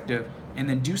perspective and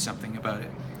then do something about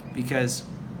it, because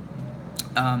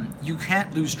you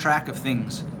can't lose track of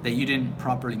things that you didn't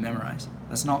properly memorize.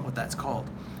 That's not what that's called.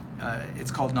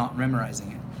 It's called not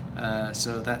memorizing it.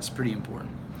 So that's pretty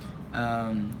important.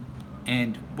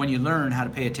 And when you learn how to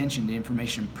pay attention to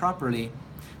information properly,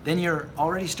 then you're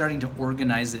already starting to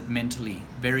organize it mentally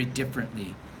very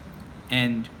differently.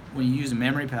 And when you use a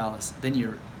Memory Palace, then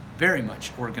you're very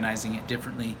much organizing it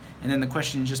differently. And then the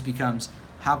question just becomes,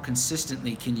 how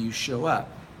consistently can you show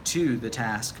up to the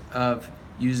task of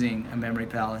using a Memory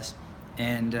Palace,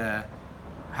 and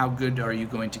how good are you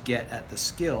going to get at the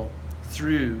skill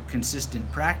through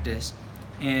consistent practice,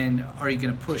 and are you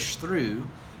going to push through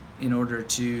in order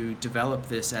to develop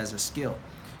this as a skill?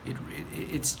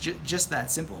 It's just that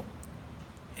simple,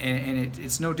 and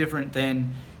it's no different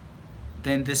than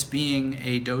this being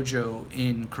a dojo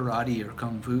in karate or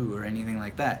kung fu or anything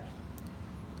like that.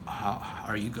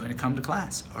 Are you going to come to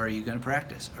class? Are you going to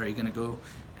practice? Are you going to go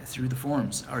through the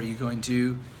forms? Are you going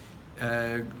to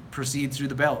proceed through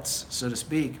the belts, so to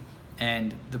speak,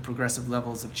 and the progressive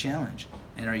levels of challenge?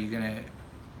 And are you going to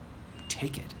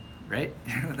take it, right?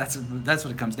 That's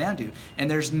what it comes down to. And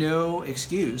there's no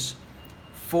excuse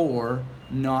for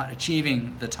not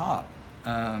achieving the top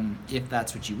if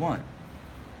that's what you want.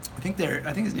 I think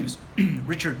his name is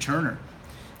Richard Turner.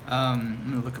 I'm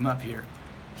going to look him up here.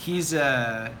 He's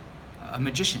a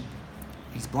magician.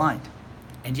 He's blind,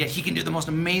 and yet he can do the most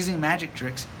amazing magic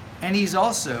tricks. And he's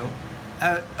also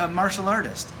a martial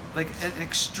artist, like an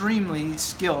extremely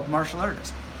skilled martial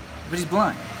artist. But he's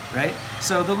blind, right?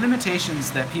 So the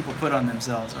limitations that people put on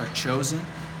themselves are chosen.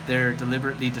 They're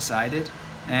deliberately decided,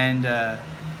 and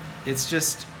it's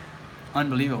just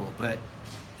unbelievable. But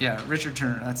yeah, Richard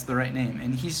Turner, that's the right name.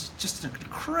 And he's just an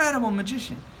incredible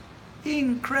magician.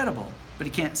 Incredible, but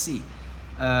he can't see.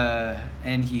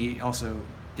 And he also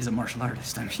is a martial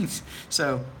artist. I mean,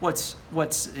 so what's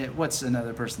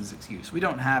another person's excuse? We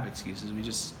don't have excuses. We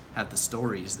just have the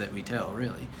stories that we tell,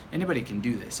 really. Anybody can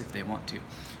do this if they want to.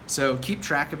 So keep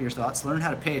track of your thoughts, learn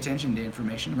how to pay attention to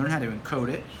information, learn how to encode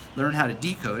it, learn how to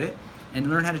decode it, and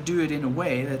learn how to do it in a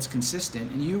way that's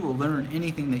consistent, and you will learn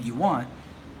anything that you want,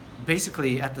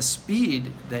 basically at the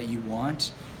speed that you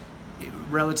want,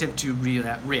 relative to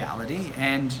reality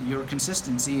and your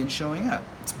consistency in showing up.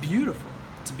 It's beautiful.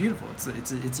 It's beautiful.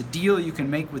 It's a deal you can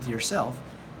make with yourself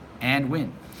and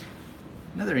win.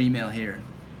 Another email here.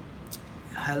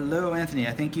 Hello, Anthony.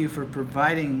 I thank you for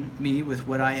providing me with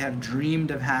what I have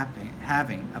dreamed of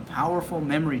having, a powerful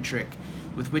memory trick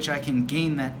with which I can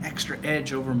gain that extra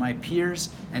edge over my peers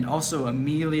and also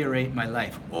ameliorate my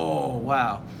life. Oh,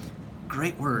 wow.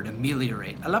 Great word,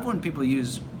 ameliorate. I love when people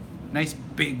use nice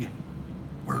big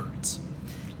words.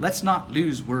 Let's not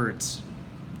lose words.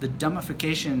 The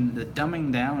dumbification, the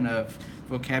dumbing down of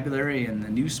vocabulary and the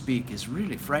newspeak is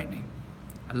really frightening.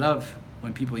 I love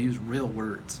when people use real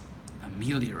words.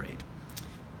 Ameliorate.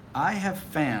 I have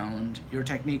found your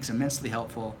techniques immensely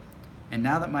helpful, and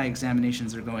now that my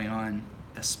examinations are going on,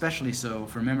 especially so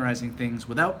for memorizing things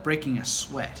without breaking a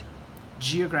sweat,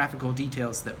 geographical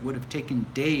details that would have taken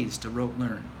days to rote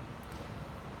learn.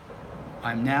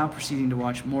 I'm now proceeding to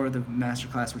watch more of the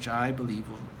masterclass, which I believe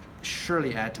will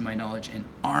surely add to my knowledge and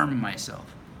arm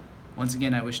myself. Once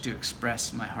again, I wish to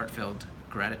express my heartfelt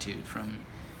gratitude from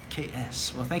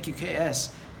KS. Well, thank you,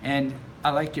 KS. And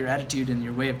I like your attitude and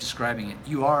your way of describing it.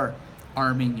 You are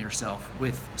arming yourself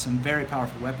with some very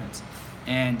powerful weapons.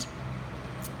 And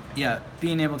yeah,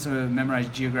 being able to memorize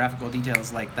geographical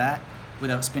details like that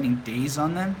without spending days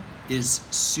on them is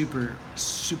super,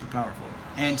 super powerful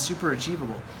and super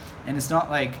achievable. And it's not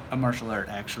like a martial art,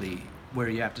 actually, where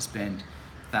you have to spend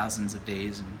thousands of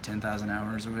days and 10,000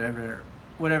 hours or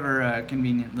whatever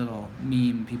convenient little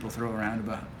meme people throw around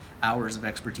about hours of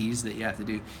expertise that you have to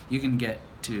do. You can get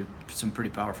to some pretty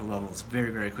powerful levels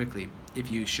very, very quickly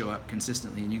if you show up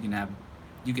consistently, and you can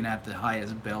have the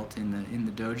highest belt in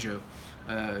the dojo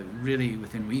really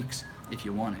within weeks if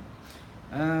you want it.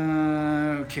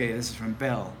 Okay, this is from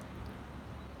Bell.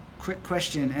 Quick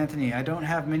question, Anthony. I don't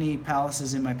have many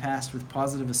palaces in my past with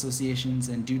positive associations,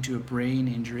 and due to a brain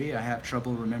injury, I have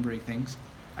trouble remembering things.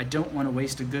 I don't want to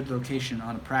waste a good location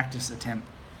on a practice attempt.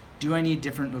 Do I need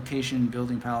different location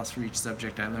building palace for each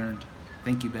subject I learned?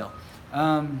 Thank you, Bill.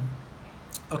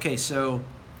 Okay, so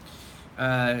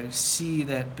see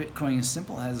that Bitcoin is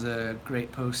Simple has a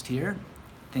great post here.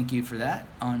 Thank you for that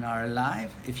on our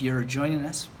live. If you're joining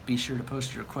us, be sure to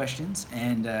post your questions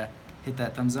and hit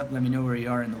that thumbs up. Let me know where you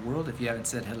are in the world if you haven't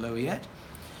said hello yet.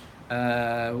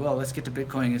 Well, let's get to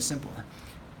Bitcoin is Simple,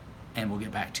 and we'll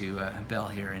get back to Bell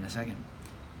here in a second.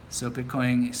 So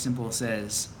Bitcoin Simple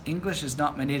says, English is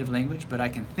not my native language, but I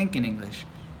can think in English.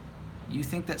 You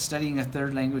think that studying a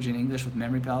third language in English with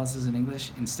memory palaces in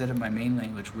English instead of my main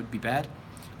language would be bad?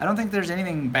 I don't think there's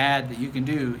anything bad that you can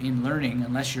do in learning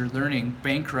unless you're learning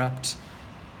bankrupt,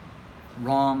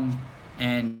 wrong,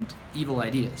 and evil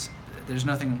ideas. There's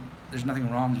nothing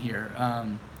wrong here.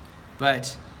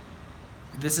 But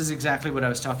this is exactly what I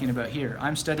was talking about here.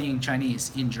 I'm studying Chinese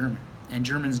in German, and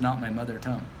German's not my mother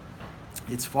tongue.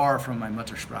 It's far from my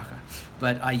Muttersprache,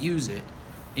 but I use it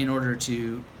in order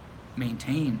to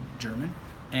maintain German,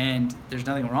 and there's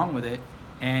nothing wrong with it.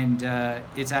 And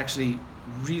it's actually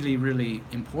really, really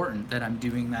important that I'm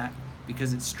doing that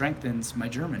because it strengthens my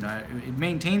German. It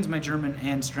maintains my German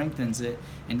and strengthens it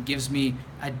and gives me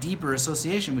a deeper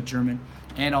association with German.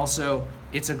 And also,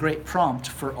 it's a great prompt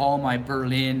for all my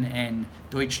Berlin and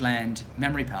Deutschland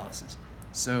memory palaces.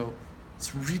 So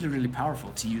it's really, really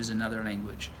powerful to use another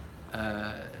language,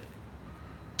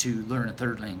 to learn a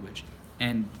third language.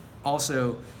 And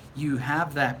also, you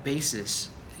have that basis.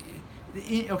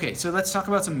 Okay, so let's talk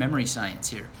about some memory science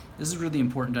here. This is really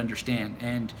important to understand.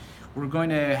 And we're going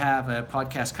to have a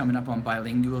podcast coming up on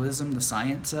bilingualism, the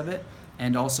science of it.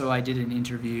 And also I did an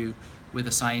interview with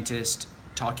a scientist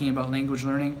talking about language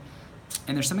learning.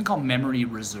 And there's something called memory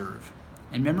reserve.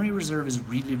 And memory reserve is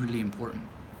really, really important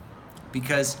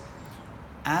because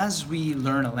as we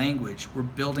learn a language, we're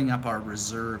building up our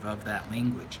reserve of that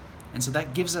language. And so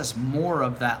that gives us more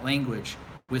of that language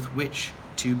with which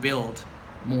to build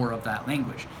more of that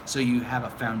language. So you have a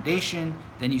foundation,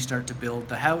 then you start to build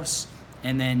the house,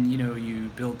 and then you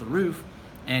build the roof.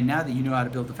 And now that you know how to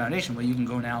build the foundation, well, you can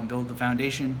go now and build the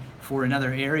foundation for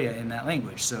another area in that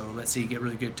language. So let's say you get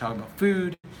really good at talking about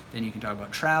food, then you can talk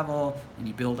about travel, and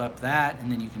you build up that,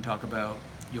 and then you can talk about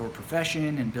your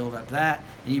profession and build up that,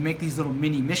 and you make these little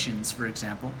mini missions, for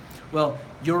example. Well,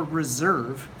 your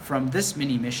reserve from this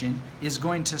mini mission is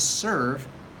going to serve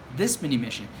this mini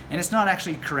mission. And it's not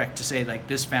actually correct to say like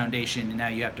this foundation and now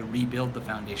you have to rebuild the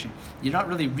foundation. You're not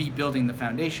really rebuilding the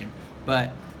foundation,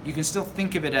 but you can still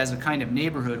think of it as a kind of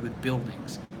neighborhood with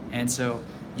buildings. And so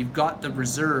you've got the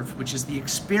reserve, which is the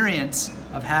experience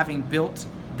of having built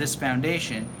this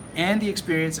foundation, and the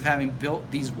experience of having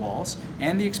built these walls,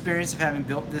 and the experience of having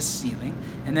built this ceiling.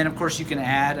 And then of course you can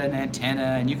add an antenna,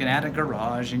 and you can add a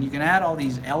garage, and you can add all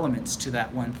these elements to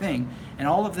that one thing, and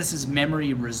all of this is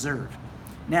memory reserve.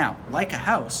 Now, like a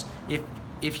house,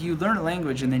 if you learn a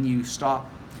language and then you stop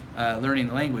learning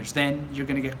the language, then you're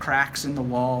going to get cracks in the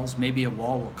walls, maybe a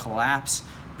wall will collapse,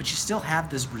 but you still have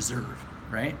this reserve,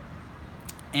 right?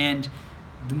 And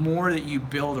the more that you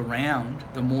build around,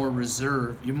 the more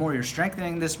reserve, the more you're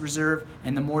strengthening this reserve,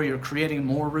 and the more you're creating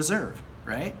more reserve,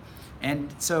 right?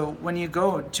 And so when you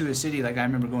go to a city, like I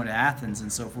remember going to Athens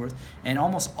and so forth, and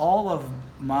almost all of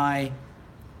my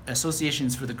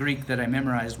associations for the Greek that I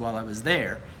memorized while I was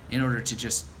there, in order to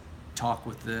just talk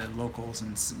with the locals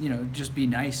and, you know, just be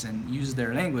nice and use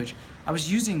their language, I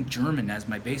was using German as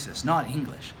my basis, not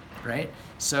English, right?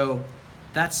 So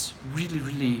that's really,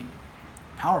 really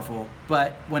powerful.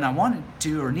 But when I wanted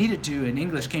to or needed to and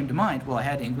English came to mind, well, I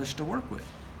had English to work with,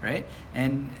 right?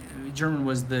 And German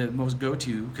was the most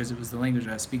go-to because it was the language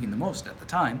I was speaking the most at the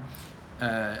time.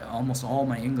 Almost all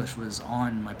my English was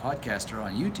on my podcast or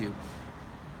on YouTube.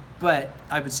 But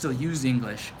I would still use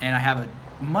English, and I have a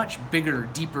much bigger,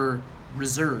 deeper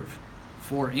reserve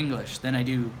for English than I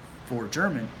do for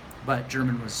German. But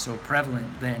German was so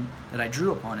prevalent then that I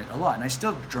drew upon it a lot, and I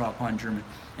still draw upon German.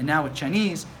 And now with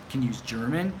Chinese, can use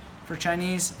German for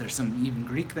Chinese. There's some even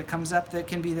Greek that comes up that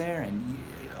can be there, and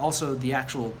also the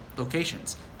actual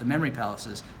locations, the memory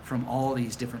palaces from all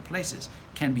these different places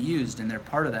can be used, and they're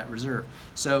part of that reserve.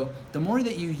 So the more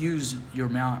that you use your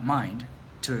mind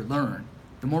to learn,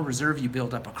 the more reserve you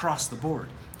build up across the board.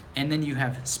 And then you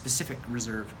have specific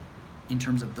reserve in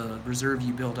terms of the reserve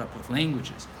you build up with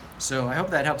languages. So I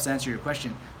hope that helps answer your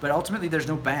question. But ultimately, there's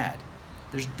no bad.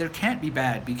 There can't be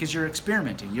bad because you're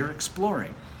experimenting, you're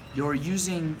exploring, you're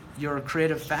using your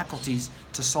creative faculties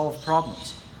to solve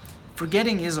problems.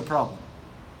 Forgetting is a problem.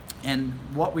 And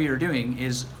what we are doing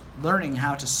is learning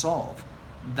how to solve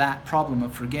that problem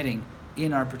of forgetting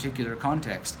in our particular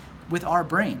context with our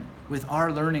brain, with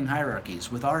our learning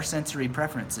hierarchies, with our sensory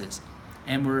preferences.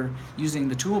 And we're using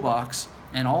the toolbox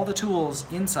and all the tools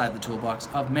inside the toolbox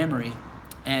of memory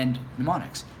and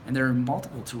mnemonics. And there are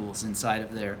multiple tools inside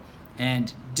of there.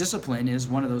 And discipline is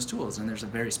one of those tools. And there's a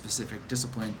very specific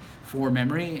discipline for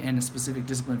memory and a specific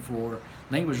discipline for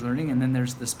language learning. And then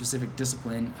there's the specific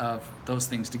discipline of those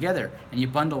things together. And you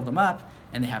bundle them up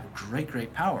and they have great,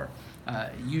 great power.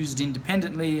 Used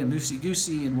independently and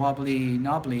loosey-goosey and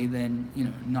wobbly-knobbly, then, you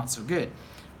know, not so good.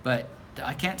 But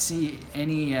I can't see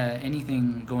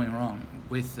anything going wrong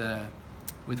with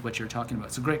what you're talking about.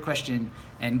 It's a great question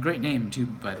and great name too,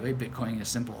 by the way. Bitcoin is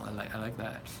simple. I like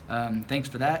that. Thanks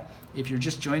for that. If you're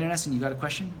just joining us and you got a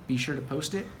question, be sure to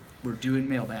post it. We're doing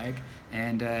mailbag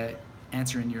and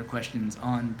answering your questions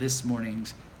on this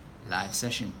morning's live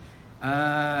session.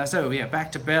 So yeah,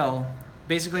 back to Belle.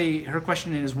 Basically, her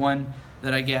question is one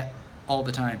that I get all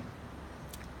the time.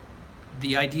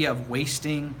 The idea of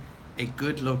wasting a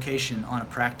good location on a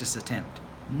practice attempt.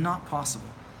 Not possible.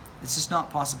 It's just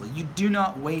not possible. You do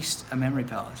not waste a memory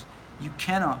palace. You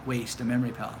cannot waste a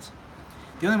memory palace.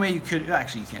 The only way you could,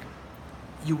 actually you can.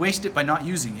 You waste it by not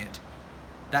using it.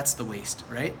 That's the waste,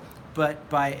 right? But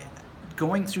by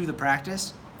going through the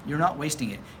practice, you're not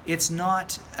wasting it. It's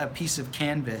not a piece of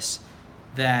canvas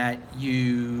that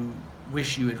you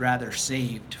wish you had rather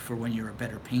saved for when you're a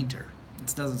better painter.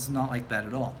 It's not like that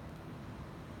at all.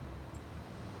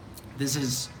 This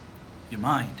is your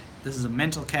mind. This is a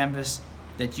mental canvas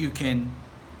that you can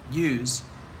use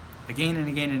again and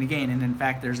again and again. And in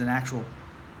fact, there's an actual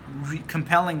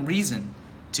compelling reason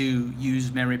to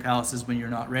use memory palaces when you're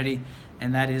not ready.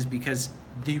 And that is because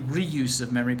the reuse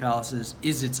of memory palaces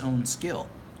is its own skill,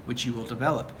 which you will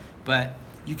develop. But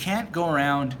you can't go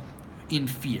around in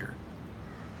fear.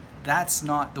 That's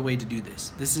not the way to do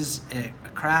this. This is a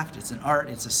craft, it's an art,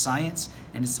 it's a science,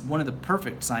 and it's one of the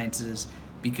perfect sciences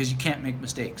because you can't make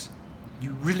mistakes.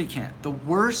 You really can't. The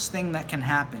worst thing that can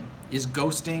happen is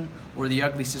ghosting or the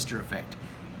ugly sister effect.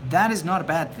 That is not a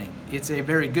bad thing. It's a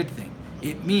very good thing.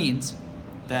 It means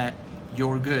that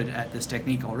you're good at this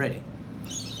technique already.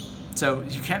 So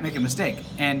you can't make a mistake.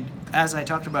 And as I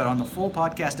talked about on the full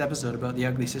podcast episode about the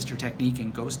ugly sister technique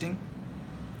and ghosting,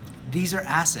 these are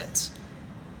assets.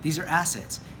 These are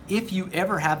assets. If you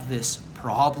ever have this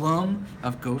problem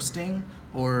of ghosting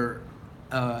or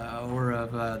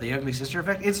of the ugly sister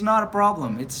effect, it's not a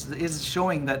problem. It's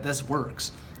showing that this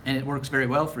works. and it works very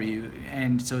well for you,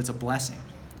 and so it's a blessing.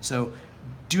 So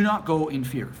do not go in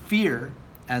fear. Fear,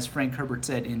 as Frank Herbert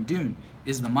said in Dune,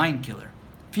 is the mind killer.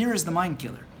 Fear is the mind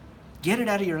killer. Get it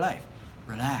out of your life.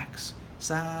 Relax.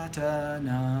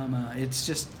 Satanama. It's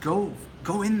just go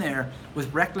in there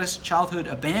with reckless childhood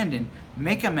abandon.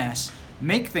 Make a mess.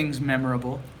 Make things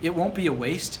memorable. It won't be a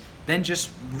waste. Then just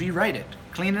rewrite it.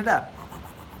 Clean it up.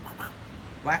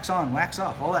 Wax on, wax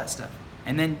off, all that stuff.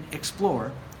 And then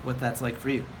explore what that's like for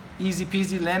you. Easy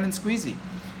peasy lemon squeezy.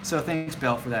 So thanks,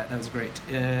 Belle, for that. That was great.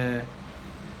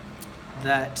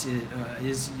 That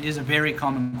is a very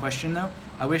common question, though.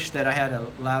 I wish that I had a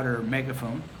louder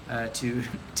megaphone to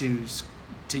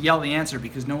yell the answer,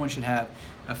 because no one should have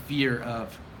a fear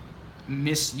of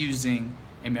misusing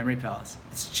a memory palace.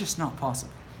 It's just not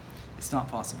possible. It's not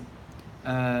possible.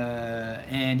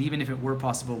 And even if it were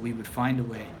possible, we would find a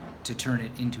way to turn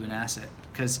it into an asset,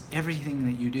 because everything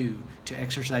that you do to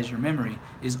exercise your memory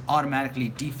is automatically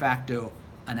de facto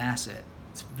an asset.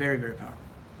 It's very, very powerful.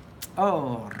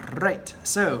 All right,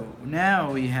 so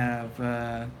now we have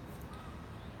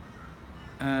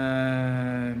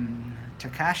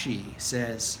Takashi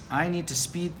says, I need to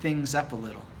speed things up a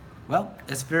little. Well,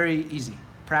 it's very easy.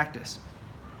 Practice.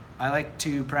 I like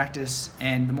to practice,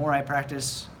 and the more I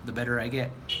practice, the better I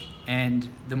get. And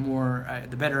the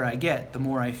better I get, the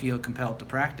more I feel compelled to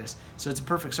practice. So it's a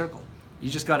perfect circle. You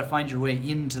just got to find your way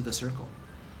into the circle.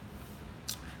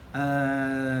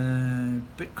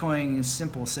 Bitcoin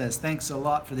Simple says, thanks a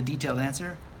lot for the detailed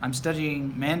answer. I'm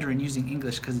studying Mandarin using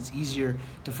English because it's easier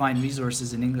to find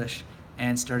resources in English,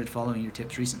 and started following your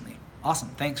tips recently. Awesome.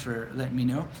 Thanks for letting me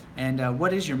know. And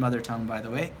what is your mother tongue, by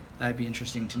the way? That'd be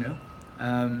interesting to know.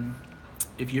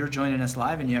 If you're joining us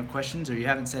live and you have questions, or you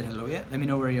haven't said hello yet, let me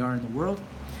know where you are in the world.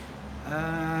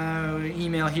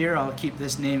 Email here. I'll keep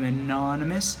this name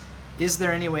anonymous. Is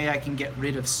there any way I can get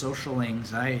rid of social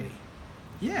anxiety?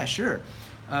 Yeah, sure.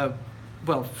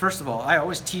 Well, first of all, I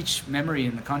always teach memory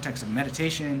in the context of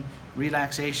meditation,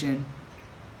 relaxation.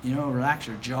 Relax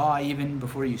your jaw even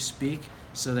before you speak,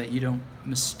 so that you don't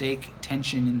mistake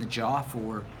tension in the jaw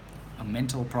for a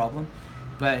mental problem.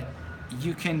 But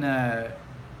you can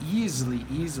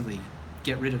easily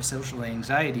get rid of social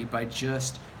anxiety by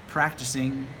just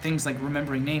practicing things like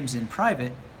remembering names in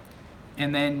private,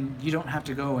 and then you don't have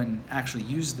to go and actually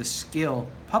use the skill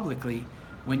publicly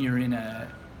when you're in a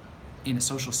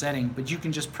social setting, but you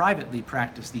can just privately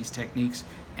practice these techniques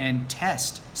and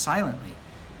test silently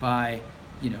by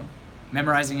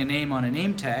memorizing a name on a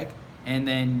name tag, and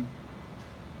then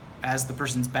as the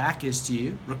person's back is to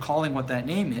you, recalling what that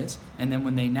name is, and then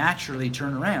when they naturally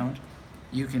turn around,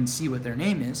 you can see what their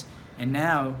name is, and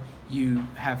now you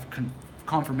have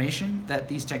confirmation that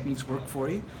these techniques work for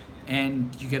you,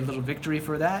 and you get a little victory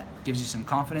for that, gives you some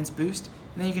confidence boost,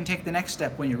 and then you can take the next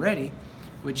step when you're ready,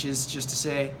 which is just to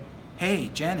say,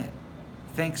 hey, Janet,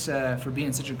 thanks for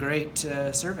being such a great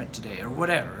servant today, or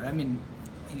whatever. I mean,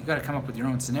 you got to come up with your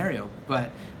own scenario, but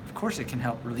of course it can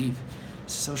help relieve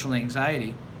social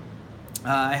anxiety.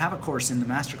 I have a course in the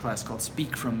masterclass called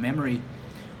Speak from Memory,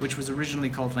 which was originally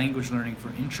called Language Learning for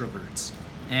Introverts.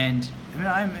 And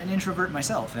I'm an introvert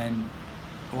myself,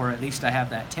 or at least I have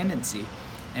that tendency.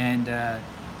 And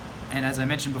as I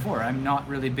mentioned before, I'm not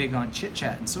really big on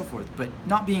chit-chat and so forth. But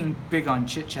not being big on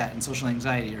chit-chat and social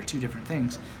anxiety are two different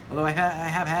things. Although I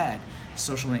have had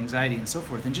social anxiety and so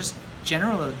forth. And just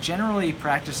generally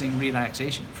practicing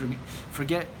relaxation.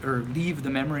 Forget or leave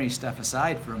the memory stuff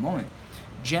aside for a moment.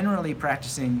 Generally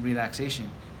practicing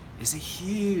relaxation is a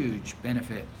huge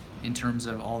benefit in terms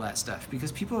of all that stuff,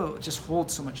 because people just hold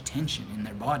so much tension in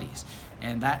their bodies,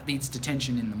 and that leads to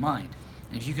tension in the mind.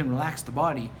 And if you can relax the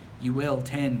body, you will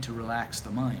tend to relax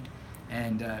the mind.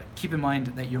 And keep in mind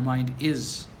that your mind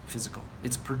is physical.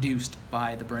 It's produced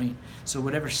by the brain. So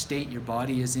whatever state your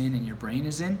body is in and your brain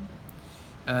is in,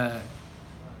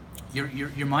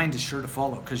 your mind is sure to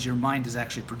follow, because your mind is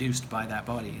actually produced by that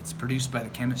body. It's produced by the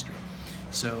chemistry.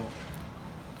 So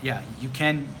yeah, you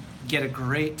can get a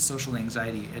great social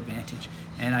anxiety advantage.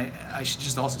 And I should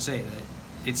just also say that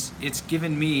it's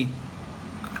given me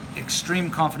extreme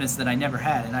confidence that I never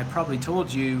had. And I probably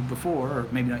told you before, or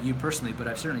maybe not you personally, but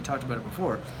I've certainly talked about it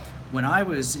before. When I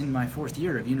was in my 4th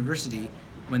year of university,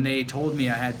 when they told me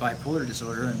I had bipolar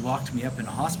disorder and locked me up in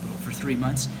a hospital for 3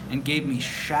 months and gave me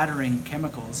shattering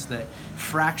chemicals that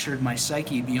fractured my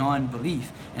psyche beyond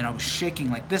belief, and I was shaking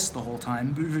like this the whole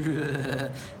time,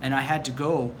 and I had to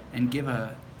go and give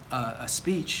a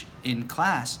speech in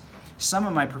class, some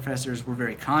of my professors were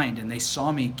very kind, and they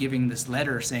saw me giving this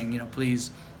letter saying,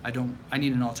 please, I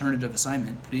need an alternative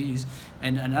assignment, please.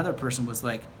 And another person was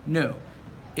like, no,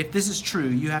 if this is true,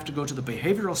 you have to go to the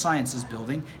behavioral sciences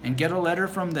building and get a letter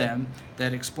from them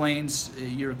that explains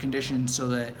your condition, so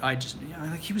that I just,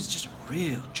 like, he was just a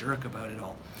real jerk about it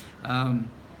all.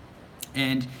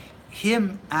 And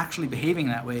him actually behaving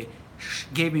that way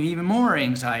gave me even more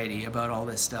anxiety about all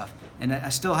this stuff. And I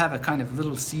still have a kind of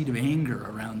little seed of anger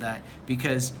around that,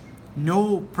 because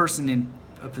no person in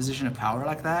a position of power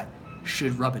like that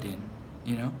should rub it in,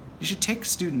 You should take a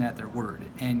student at their word.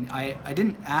 And I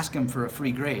didn't ask him for a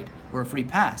free grade or a free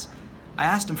pass. I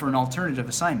asked him for an alternative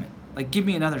assignment. Like, give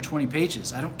me another 20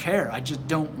 pages. I don't care. I just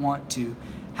don't want to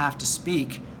have to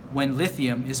speak when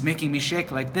lithium is making me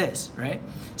shake like this, right?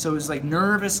 So it was like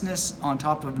nervousness on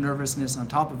top of nervousness on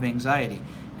top of anxiety.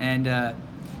 And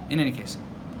in any case,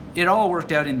 it all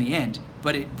worked out in the end,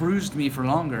 but it bruised me for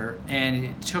longer, and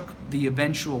it took the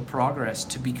eventual progress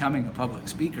to becoming a public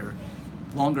speaker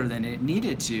longer than it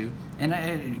needed to.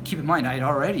 And keep in mind, I had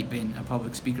already been a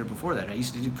public speaker before that. I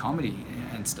used to do comedy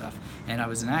and stuff, and I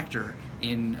was an actor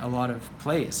in a lot of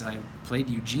plays. I played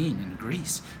Eugene in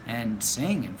Greece and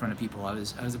sang in front of people. I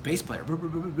was a bass player.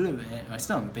 I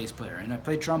still am a bass player, and I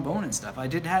played trombone and stuff. I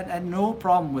had no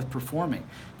problem with performing,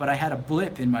 but I had a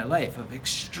blip in my life of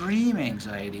extreme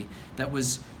anxiety that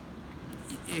was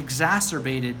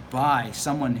exacerbated by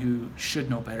someone who should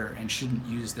know better and shouldn't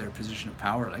use their position of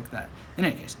power like that. In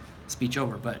any case, speech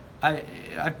over, but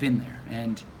I've been there,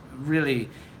 and really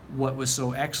what was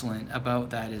so excellent about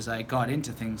that is I got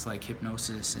into things like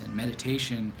hypnosis and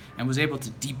meditation and was able to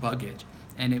debug it,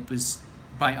 and it was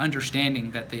by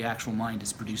understanding that the actual mind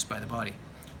is produced by the body.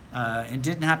 It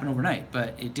didn't happen overnight,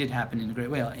 but it did happen in a great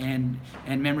way, and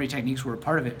memory techniques were a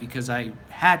part of it, because I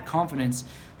had confidence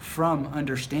from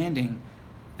understanding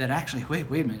that actually,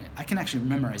 wait a minute, I can actually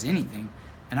memorize anything,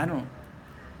 and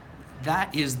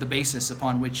that is the basis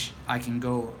upon which I can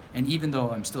go. And even though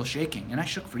I'm still shaking, and I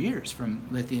shook for years from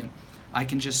lithium, I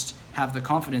can just have the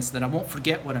confidence that I won't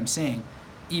forget what I'm saying,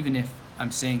 even if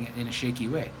I'm saying it in a shaky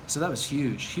way. So that was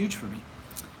huge for me.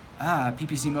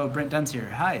 PPC mode, Brent Dunn's here.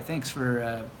 Hi, thanks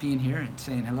for being here and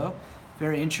saying hello.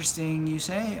 Very interesting, you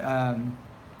say. I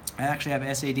actually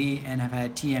have SAD and have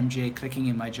had TMJ clicking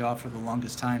in my jaw for the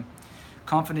longest time.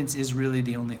 Confidence is really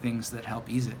the only things that help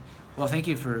ease it. Well, thank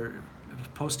you for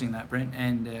posting that, Brent,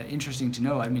 and interesting to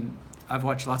know. I mean, I've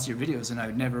watched lots of your videos, and I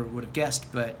never would have guessed,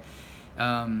 but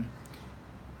well,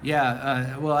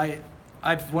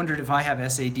 I've wondered if I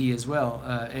have SAD as well,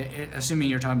 assuming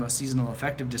you're talking about seasonal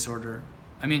affective disorder.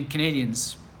 I mean,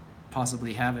 Canadians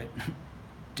possibly have it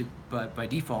by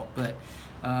default, but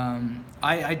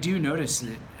I do notice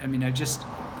it. I mean, I just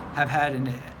have had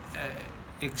an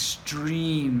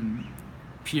extreme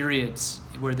periods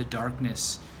where the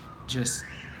darkness just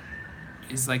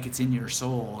is like it's in your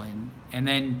soul, and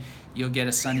then you'll get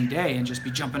a sunny day and just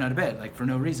be jumping out of bed like for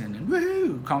no reason and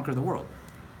woohoo, conquer the world.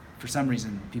 For some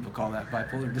reason people call that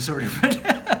bipolar disorder,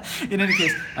 but in any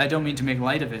case, I don't mean to make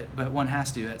light of it, but one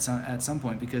has to at some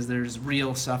point, because there's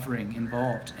real suffering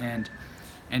involved, and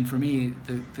for me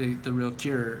the real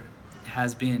cure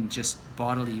has been just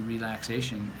bodily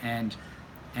relaxation and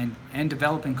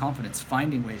developing confidence,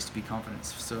 finding ways to be confident.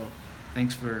 So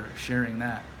thanks for sharing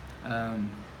that.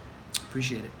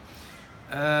 Appreciate it.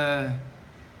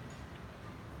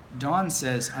 Dawn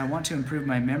says, I want to improve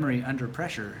my memory under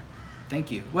pressure.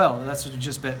 Thank you. Well, that's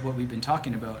just what we've been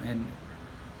talking about,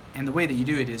 and the way that you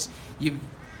do it is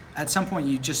at some point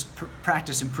you just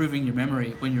practice improving your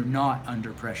memory when you're not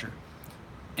under pressure,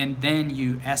 and then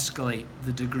you escalate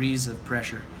the degrees of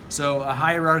pressure. So a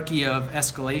hierarchy of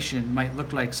escalation might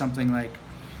look like something like,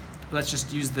 let's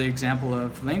just use the example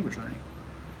of language learning.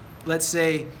 Let's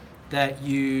say that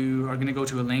you are going to go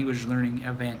to a language learning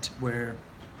event where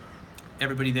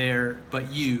everybody there but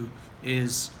you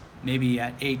is maybe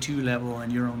at A2 level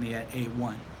and you're only at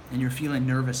A1, and you're feeling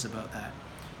nervous about that.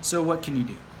 So what can you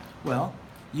do? Well,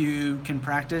 you can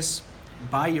practice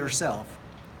by yourself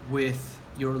with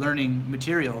your learning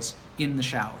materials in the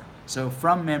shower. So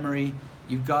from memory,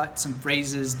 you've got some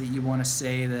phrases that you want to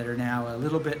say that are now a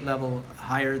little bit level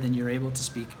higher than you're able to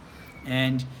speak,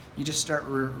 and you just start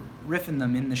riffing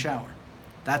them in the shower.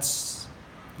 That's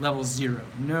level 0,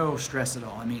 no stress at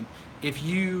all. I mean, if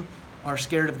you are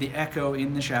scared of the echo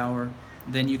in the shower,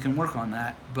 then you can work on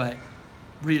that, but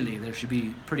really there should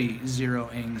be pretty zero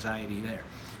anxiety there.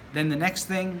 Then the next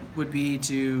thing would be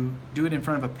to do it in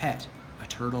front of a pet, a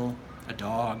turtle, a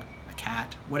dog, a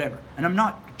cat, whatever. And I'm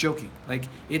not joking, like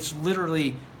it's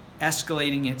literally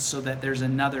escalating it so that there's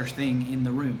another thing in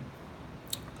the room.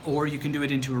 Or you can do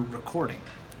it into a recording,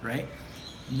 right?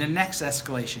 The next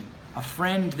escalation, a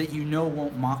friend that you know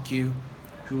won't mock you,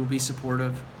 who will be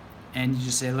supportive, and you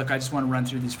just say, look, I just want to run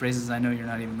through these phrases. I know you're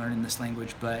not even learning this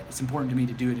language, but it's important to me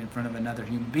to do it in front of another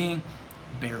human being.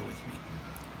 Bear with me.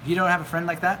 If you don't have a friend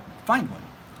like that, find one,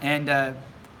 and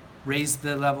raise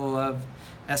the level of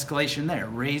escalation there.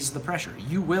 Raise the pressure.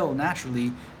 You will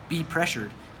naturally be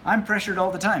pressured. I'm pressured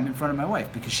all the time in front of my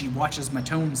wife because she watches my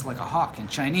tones like a hawk in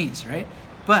Chinese, right?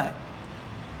 But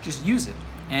just use it.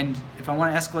 And if I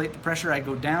want to escalate the pressure, I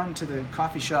go down to the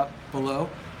coffee shop below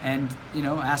and,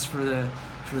 ask for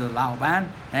the lao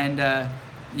ban, and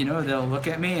they'll look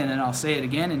at me, and then I'll say it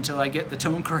again until I get the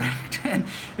tone correct. And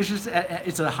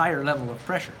it's a higher level of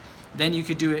pressure. Then you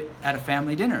could do it at a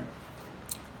family dinner.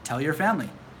 Tell your family,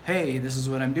 hey, this is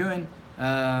what I'm doing.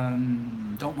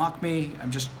 Don't mock me.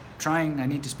 I'm just trying. I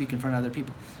need to speak in front of other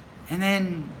people. And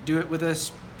then do it with a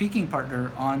speaking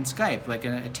partner on Skype, like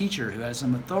a teacher who has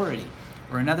some authority,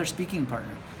 or another speaking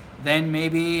partner. Then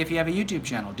maybe if you have a YouTube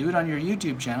channel, do it on your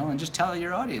YouTube channel and just tell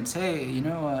your audience, hey,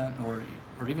 or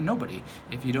even nobody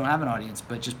if you don't have an audience,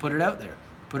 but just put it out there.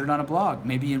 Put it on a blog,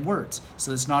 maybe in words,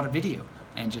 so it's not a video,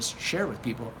 and just share with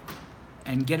people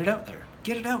and get it out there.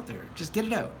 Get it out there. Just get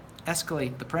it out.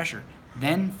 Escalate the pressure.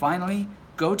 Then finally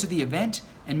go to the event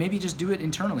and maybe just do it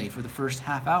internally for the first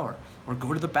half hour, or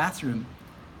go to the bathroom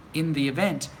in the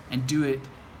event and do it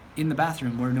in the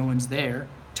bathroom where no one's there.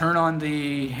 Turn on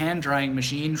the hand drying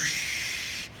machine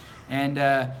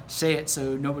and say it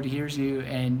so nobody hears you,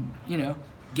 and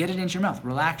get it into your mouth.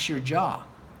 Relax your jaw.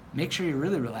 Make sure you're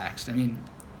really relaxed. I mean,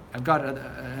 I've got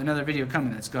another video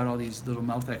coming that's got all these little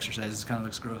mouth exercises. It kind of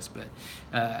looks gross, but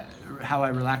how I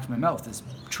relax my mouth is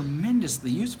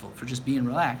tremendously useful for just being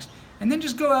relaxed. And then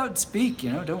just go out and speak,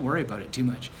 don't worry about it too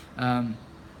much.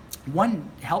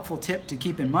 One helpful tip to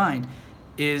keep in mind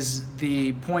is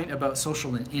the point about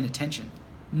social inattention.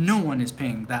 No one is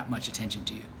paying that much attention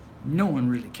to you. No one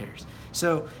really cares.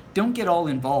 So don't get all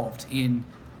involved in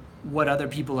what other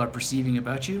people are perceiving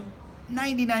about you.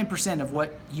 99% of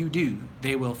what you do,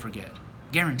 they will forget.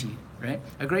 Guaranteed, right?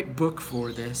 A great book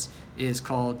for this is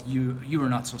called You Are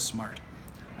Not So Smart.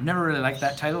 I've never really liked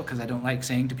that title because I don't like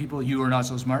saying to people, you are not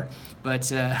so smart, but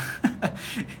that's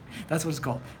what it's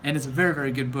called. And it's a very,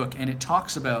 very good book, and it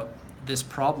talks about this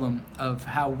problem of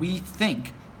how we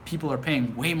think people are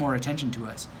paying way more attention to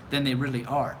us than they really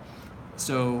are.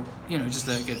 So, just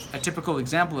a typical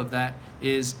example of that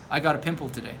is I got a pimple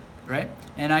today, right?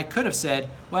 And I could have said,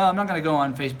 well, I'm not going to go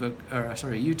on Facebook,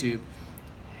 YouTube.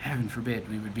 Heaven forbid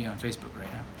we would be on Facebook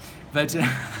right now. But,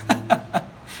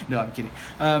 no, I'm kidding.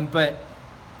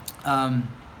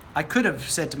 I could have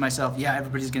said to myself, yeah,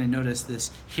 everybody's going to notice this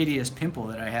hideous pimple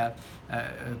that I have. I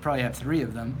probably have 3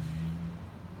 of them.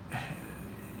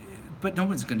 But no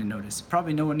one's going to notice.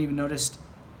 Probably no one even noticed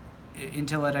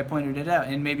until I pointed it out,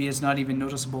 and maybe it's not even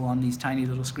noticeable on these tiny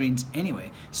little screens anyway.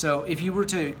 So if you were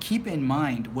to keep in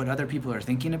mind what other people are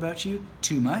thinking about you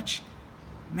too much,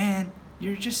 man,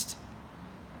 you're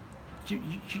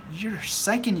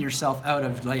psyching yourself out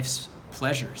of life's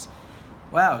pleasures.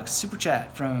 Wow, super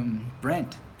chat from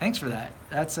Brent. Thanks for that.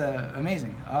 That's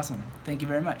amazing. Awesome. Thank you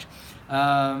very much.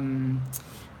 Yeah,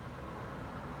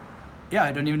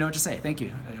 I don't even know what to say. Thank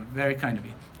you. Very kind of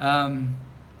you.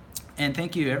 And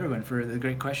thank you, everyone, for the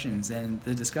great questions and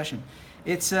the discussion.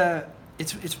 It's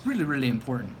really, really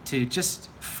important to just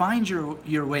find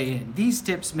your way in. These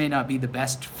tips may not be the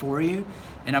best for you,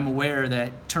 and I'm aware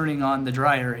that turning on the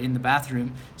dryer in the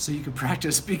bathroom so you can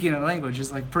practice speaking a language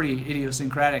is like pretty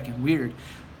idiosyncratic and weird.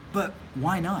 But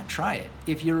why not try it?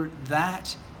 If you're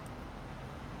that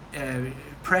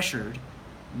pressured,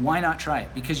 why not try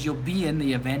it? Because you'll be in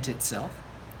the event itself,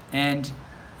 and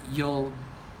you'll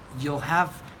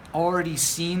have already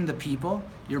seen the people.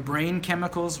 Your brain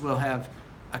chemicals will have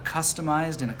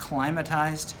accustomized and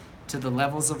acclimatized to the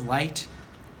levels of light,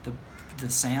 the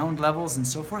sound levels, and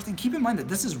so forth. And keep in mind that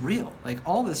this is real. Like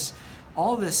all this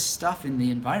stuff in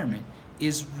the environment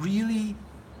is really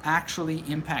actually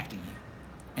impacting you,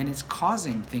 and it's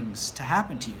causing things to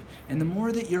happen to you. And the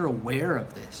more that you're aware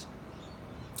of this,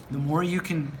 the more you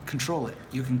can control it,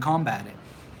 you can combat it.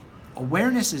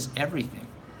 Awareness is everything.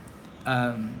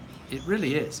 It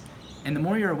really is. And the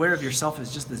more you're aware of yourself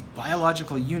as just this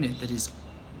biological unit that is,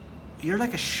 you're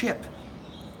like a ship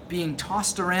being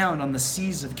tossed around on the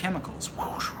seas of chemicals.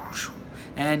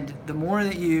 And the more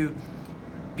that you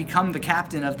become the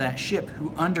captain of that ship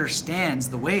who understands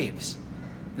the waves,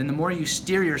 then the more you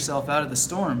steer yourself out of the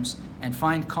storms and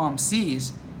find calm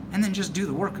seas, and then just do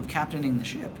the work of captaining the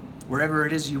ship wherever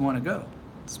it is you want to go.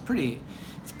 It's pretty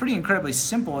incredibly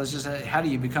simple. It's just how do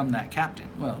you become that captain?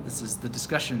 Well, this is the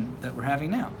discussion that we're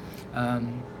having now.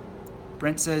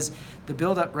 Brent says, the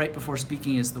build-up right before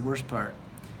speaking is the worst part.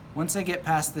 Once I get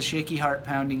past the shaky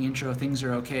heart-pounding intro, things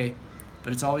are okay.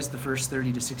 but it's always the first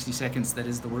 30 to 60 seconds that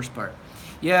is the worst part.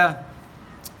 Yeah,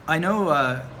 I know.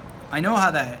 I know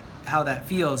how that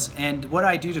feels, and what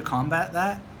I do to combat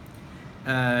that,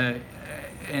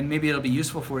 and maybe it'll be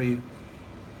useful for you,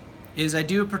 is I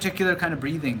do a particular kind of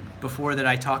breathing before that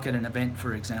I talk at an event,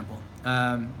 for example,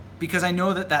 because I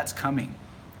know that that's coming,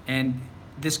 and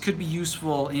this could be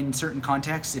useful in certain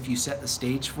contexts if you set the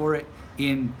stage for it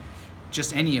in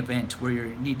just any event where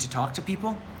you need to talk to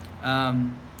people.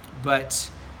 But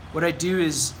what I do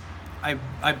is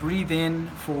I breathe in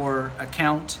for a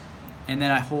count, and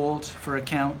then I hold for a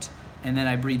count, and then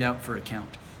I breathe out for a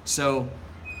count. So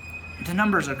the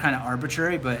numbers are kind of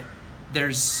arbitrary, but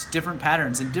there's different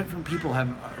patterns, and different people have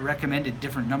recommended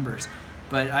different numbers.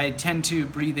 But I tend to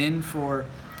breathe in for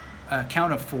a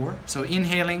count of 4, so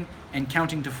inhaling and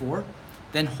counting to 4,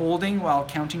 then holding while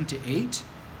counting to 8,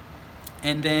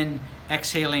 and then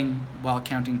exhaling while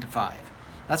counting to 5.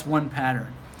 That's one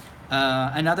pattern.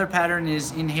 Another pattern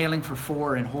is inhaling for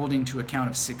 4 and holding to a count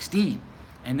of 16,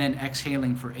 and then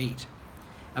exhaling for 8.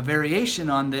 A variation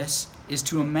on this is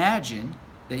to imagine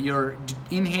that you're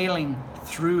inhaling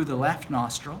through the left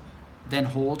nostril, then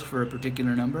hold for a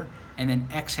particular number, and then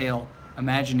exhale,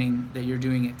 imagining that you're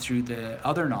doing it through the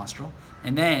other nostril,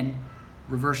 and then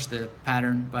reverse the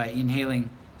pattern by inhaling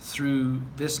through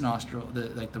this nostril,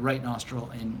 the right nostril,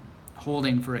 and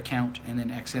holding for a count, and then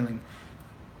exhaling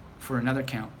for another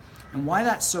count. And why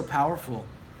that's so powerful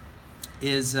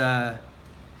is, well,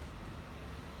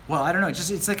 I don't know,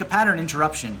 it's like a pattern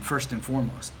interruption first and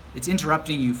foremost. It's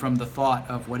interrupting you from the thought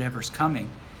of whatever's coming.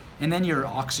 And then you're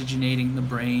oxygenating the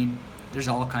brain. There's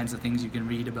all kinds of things you can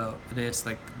read about this,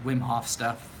 like Wim Hof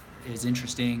stuff is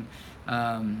interesting.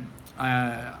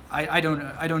 I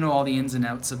don't know all the ins and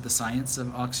outs of the science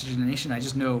of oxygenation. I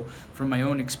just know from my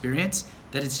own experience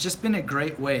that it's just been a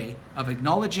great way of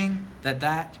acknowledging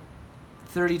that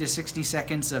 30 to 60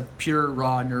 seconds of pure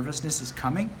raw nervousness is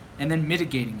coming, and then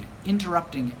mitigating it,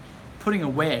 interrupting it, putting a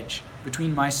wedge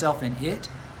between myself and it.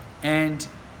 And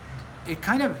it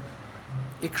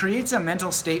creates a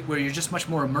mental state where you're just much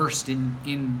more immersed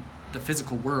in the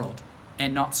physical world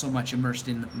and not so much immersed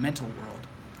in the mental world.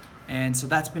 And so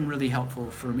that's been really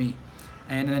helpful for me.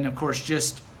 And then of course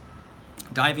just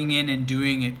diving in and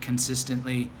doing it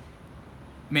consistently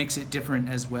makes it different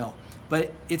as well.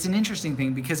 But it's an interesting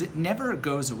thing because it never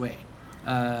goes away.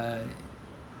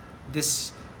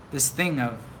 This thing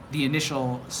of the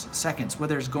initial seconds,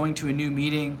 whether it's going to a new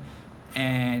meeting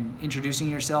and introducing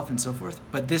yourself and so forth,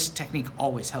 but this technique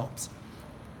always helps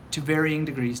to varying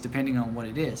degrees depending on what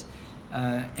it is.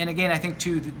 And again, I think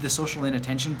too, the social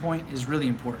inattention point is really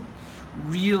important.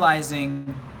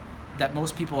 Realizing that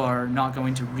most people are not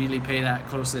going to really pay that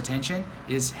close attention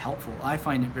is helpful. I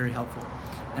find it very helpful.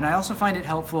 And I also find it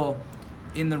helpful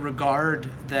in the regard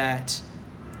that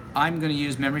I'm going to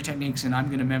use memory techniques and I'm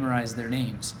going to memorize their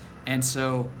names. And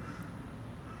so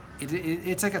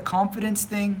it's like a confidence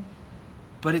thing,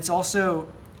 but it's also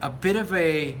a bit of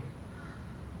a,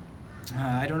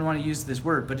 I don't want to use this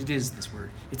word, but it is this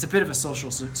word. It's a bit of a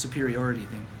social superiority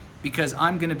thing, because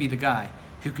I'm going to be the guy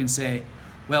who can say,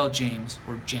 well, James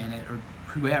or Janet or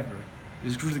whoever, it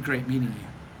was really great meeting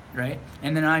you, right?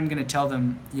 And then I'm going to tell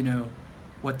them,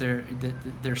 what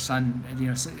their son,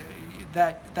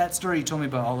 that story you told me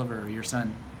about Oliver, your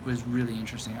son, was really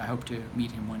interesting. I hope to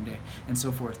meet him one day, and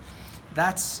so forth.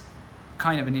 That's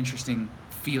kind of an interesting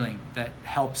feeling that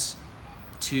helps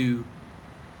to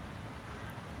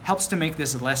make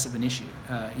this less of an issue,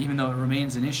 even though it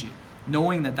remains an issue.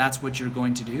 Knowing that that's what you're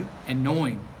going to do, and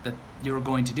knowing that you're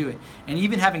going to do it, and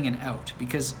even having an out,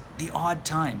 because the odd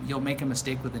time you'll make a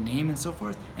mistake with a name and so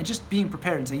forth, and just being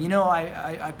prepared and saying,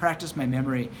 I practiced my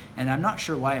memory, and I'm not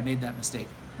sure why I made that mistake.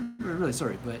 I'm really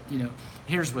sorry, but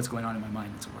here's what's going on in my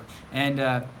mind and so forth. And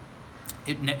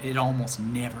it almost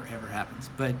never ever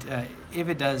happens, but if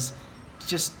it does,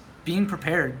 just being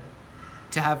prepared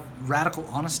to have radical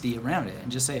honesty around it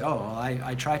and just say,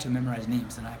 I tried to memorize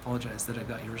names and I apologize that I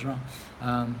got yours wrong.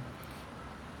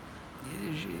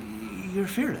 You're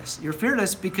fearless. You're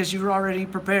fearless because you're already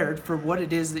prepared for what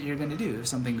it is that you're going to do if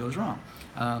something goes wrong.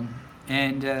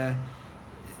 And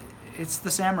it's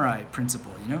the samurai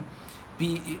principle, I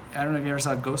don't know if you ever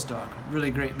saw Ghost Dog, really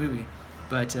great movie,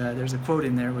 but there's a quote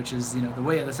in there which is, the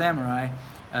way of the samurai.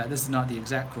 This is not the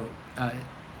exact quote.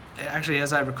 Actually,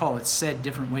 as I recall, it's said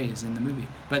different ways in the movie.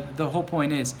 But the whole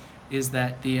point is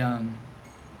that the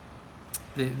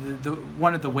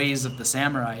one of the ways of the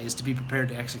samurai is to be prepared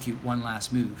to execute one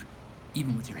last move,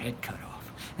 even with your head cut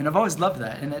off. And I've always loved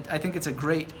that, and I think it's a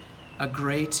great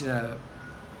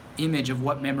image of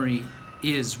what memory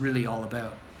is really all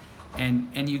about.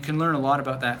 And you can learn a lot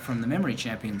about that from the memory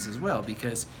champions as well,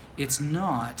 because it's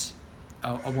not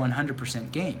a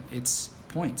 100% game. It's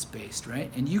points based,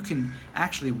 right? And you can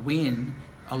actually win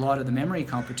a lot of the memory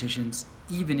competitions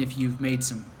even if you've made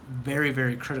some very,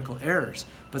 very critical errors.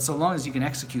 But so long as you can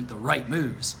execute the right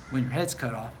moves when your head's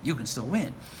cut off, you can still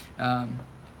win.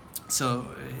 So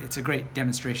it's a great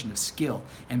demonstration of skill.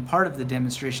 And part of the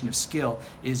demonstration of skill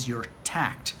is your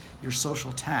tact, your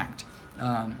social tact,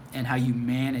 and how you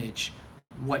manage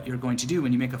what you're going to do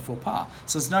when you make a faux pas.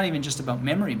 So it's not even just about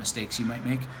memory mistakes you might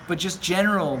make, but just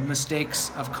general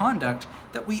mistakes of conduct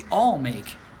that we all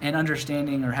make, and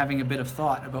understanding or having a bit of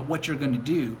thought about what you're going to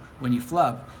do when you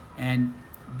flub, and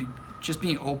just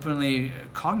being openly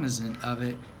cognizant of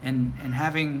it, and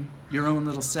having your own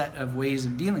little set of ways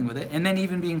of dealing with it, and then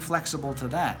even being flexible to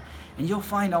that. And you'll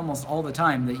find almost all the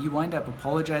time that you wind up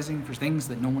apologizing for things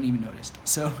that no one even noticed.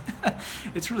 So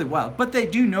it's really wild. But they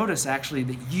do notice actually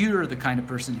that you're the kind of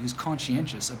person who's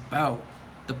conscientious about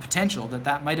the potential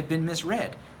that might have been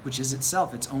misread, which is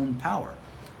itself its own power.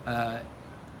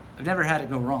 I've never had it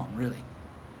go wrong, really,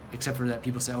 except for that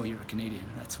people say, oh, you're a Canadian,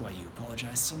 that's why you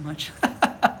apologize so much.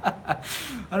 I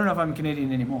don't know if I'm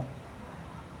Canadian anymore.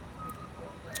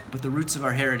 But the roots of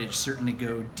our heritage certainly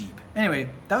go deep. Anyway,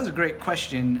 that was a great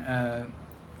question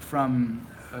from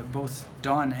both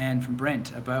Don and from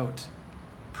Brent about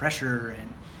pressure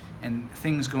and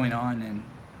things going on. And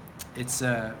it's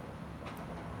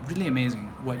really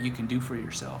amazing what you can do for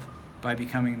yourself by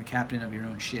becoming the captain of your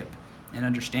own ship and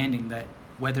understanding that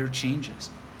weather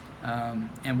changes.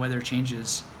 And weather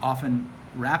changes often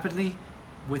rapidly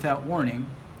without warning,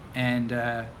 and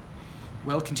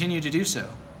will continue to do so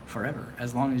forever,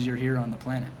 as long as you're here on the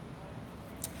planet.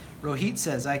 Rohit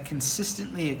says, I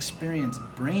consistently experience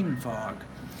brain fog.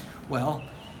 Well,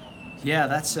 yeah,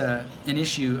 that's an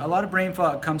issue. A lot of brain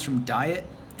fog comes from diet,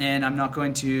 and I'm not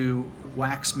going to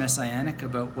wax messianic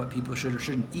about what people should or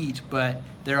shouldn't eat, but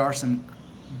there are some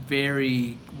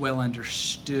very well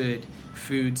understood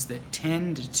foods that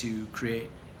tend to create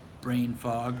brain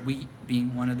fog, wheat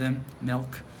being one of them,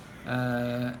 milk.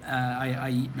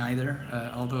 I eat neither,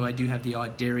 although I do have the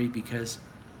odd dairy because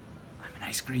I'm an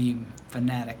ice cream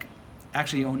fanatic.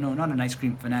 Actually, oh no, not an ice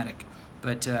cream fanatic,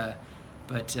 but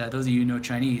those of you who know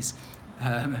Chinese,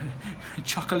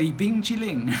 chocolate bing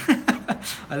chiling.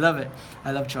 I love it.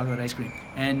 I love chocolate ice cream,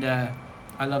 and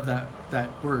I love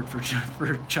that word for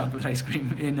chocolate ice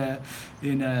cream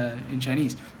in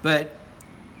Chinese. But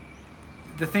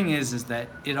the thing is that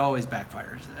it always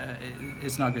backfires.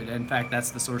 It's not good. In fact,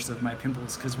 that's the source of my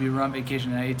pimples, because we were on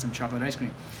vacation and I ate some chocolate ice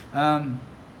cream.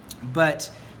 But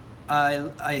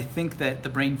I think that the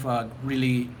brain fog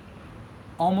really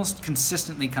almost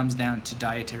consistently comes down to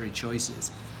dietary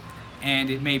choices. And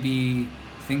it may be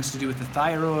things to do with the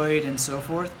thyroid and so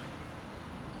forth.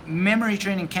 Memory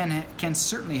training can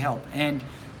certainly help,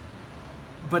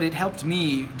 but it helped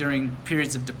me during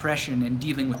periods of depression and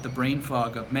dealing with the brain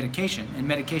fog of medication. And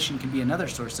medication can be another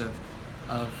source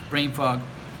of brain fog.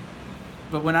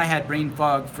 But when I had brain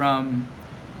fog from,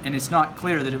 and it's not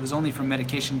clear that it was only from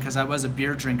medication, because I was a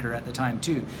beer drinker at the time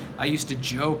too. I used to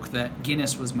joke that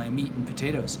Guinness was my meat and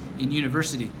potatoes in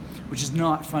university, which is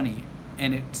not funny.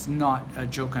 And it's not a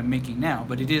joke I'm making now,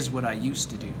 but it is what I used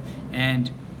to do.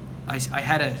 And I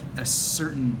had a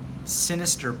certain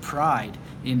sinister pride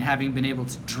in having been able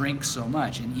to drink so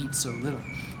much and eat so little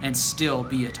and still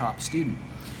be a top student.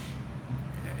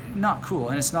 Not cool,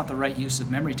 and it's not the right use of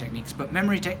memory techniques, but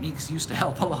memory techniques used to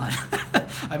help a lot,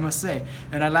 I must say,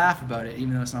 and I laugh about it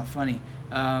even though it's not funny.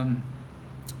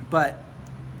 But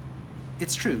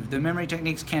it's true, the memory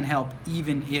techniques can help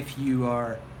even if you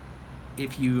are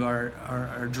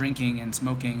drinking and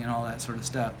smoking and all that sort of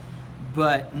stuff.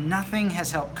 But nothing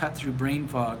has helped cut through brain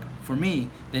fog for me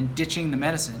than ditching the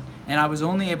medicine. And I was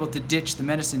only able to ditch the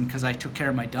medicine because I took care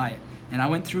of my diet. And I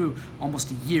went through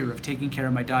almost a year of taking care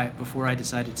of my diet before I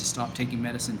decided to stop taking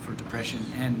medicine for depression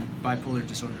and bipolar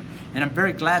disorder. And I'm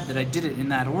very glad that I did it in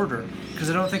that order, because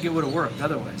I don't think it would have worked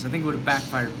otherwise. I think it would have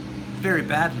backfired very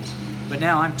badly. But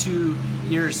now I'm 2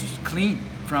 years clean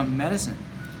from medicine.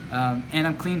 And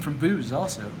I'm clean from booze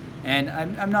also. And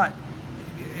I'm not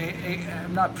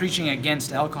preaching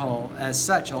against alcohol as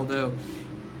such, although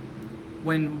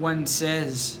when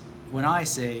I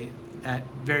say at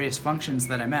various functions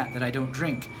that I'm at that I don't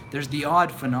drink, there's the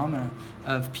odd phenomena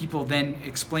of people then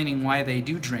explaining why they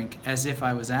do drink as if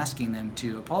I was asking them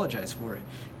to apologize for it,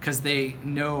 because they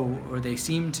know or they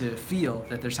seem to feel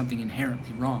that there's something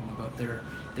inherently wrong about their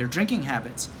drinking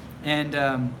habits. And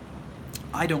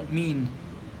I don't mean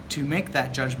to make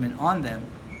that judgment on them,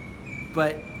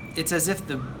 but it's as if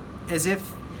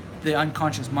the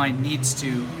unconscious mind needs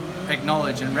to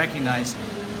acknowledge and recognize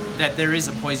that there is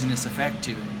a poisonous effect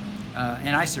to it.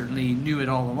 And I certainly knew it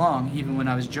all along, even when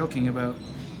I was joking about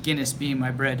Guinness being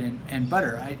my bread and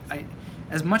butter.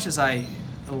 As much as I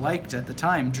liked at the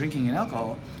time drinking and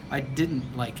alcohol, I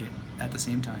didn't like it at the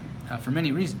same time for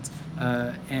many reasons.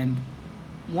 And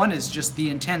one is just the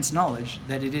intense knowledge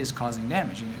that it is causing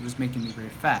damage, and it was making me very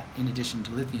fat, in addition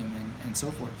to lithium and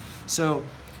so forth. So,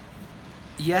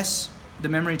 yes, the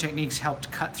memory techniques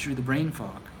helped cut through the brain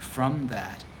fog from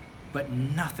that, but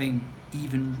nothing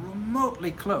even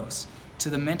remotely close to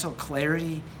the mental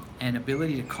clarity and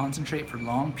ability to concentrate for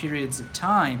long periods of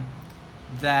time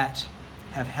that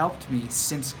have helped me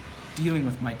since dealing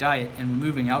with my diet and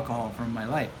removing alcohol from my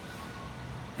life.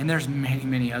 And there's many,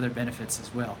 many other benefits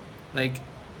as well. Like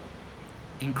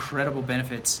incredible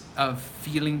benefits of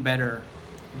feeling better,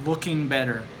 looking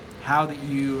better, how that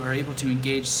you are able to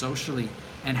engage socially,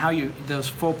 and how those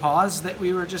faux pas that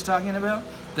we were just talking about,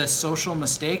 the social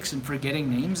mistakes and forgetting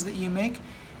names that you make.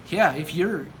 Yeah, if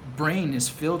your brain is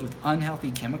filled with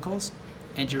unhealthy chemicals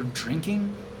and you're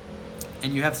drinking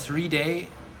and you have 3-day,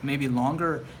 maybe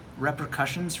longer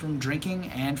repercussions from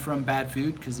drinking and from bad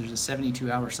food, because there's a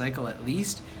 72-hour cycle at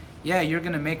least, yeah, you're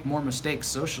going to make more mistakes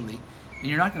socially, and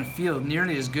you're not going to feel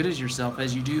nearly as good as yourself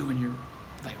as you do when you're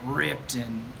like ripped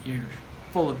and you're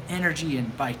full of energy and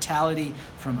vitality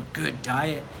from a good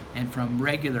diet and from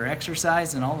regular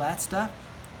exercise and all that stuff.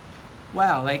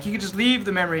 Wow, like you could just leave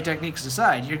the memory techniques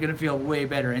aside, you're going to feel way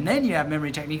better. And then you have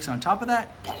memory techniques on top of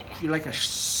that, you're like a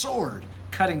sword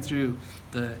cutting through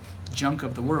the junk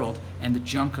of the world and the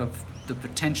junk of the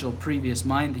potential previous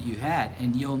mind that you had,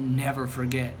 and you'll never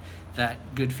forget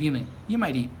that good feeling. You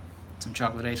might eat some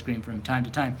chocolate ice cream from time to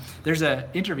time. There's an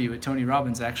interview with Tony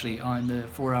Robbins actually on the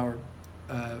 4-Hour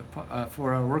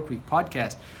Workweek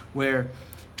podcast, where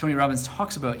Tony Robbins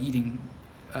talks about eating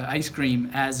ice cream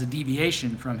as a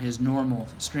deviation from his normal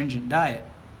stringent diet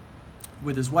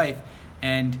with his wife,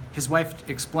 and his wife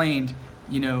explained,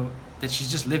 that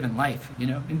she's just living life,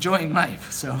 enjoying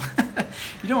life. So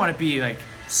you don't want to be like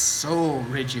so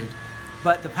rigid,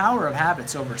 but the power of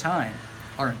habits over time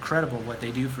are incredible, what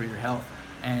they do for your health,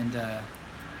 and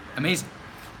amazing,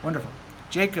 wonderful.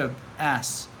 Jacob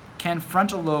asks, can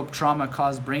frontal lobe trauma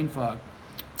cause brain fog?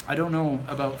 I don't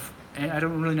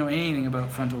really know anything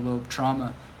about frontal lobe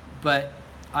trauma, but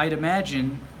I'd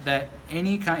imagine that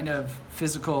any kind of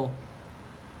physical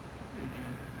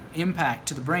impact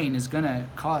to the brain is going to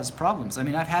cause problems. I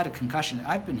mean, I've had a concussion.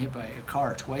 I've been hit by a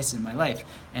car twice in my life,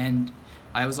 and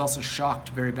I was also shocked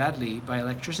very badly by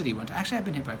electricity one time. Actually, I've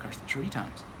been hit by a car 3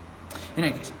 times. In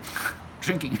any case,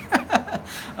 drinking.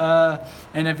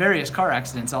 And at various car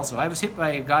accidents also. I was hit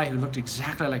by a guy who looked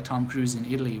exactly like Tom Cruise in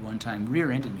Italy one time,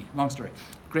 rear-ended me. Long story.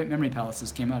 Great memory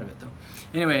palaces came out of it, though.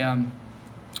 Anyway,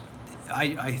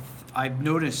 I've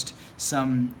noticed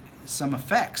some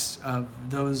effects of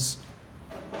those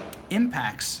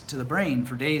impacts to the brain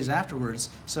for days afterwards,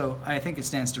 so I think it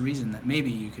stands to reason that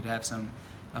maybe you could have some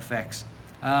effects.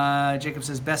 Jacob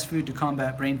says, best food to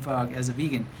combat brain fog as a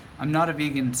vegan. I'm not a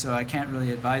vegan, so I can't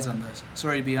really advise on this.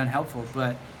 Sorry to be unhelpful,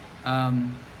 but I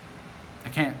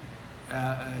can't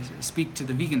speak to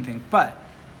the vegan thing. But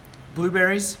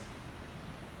blueberries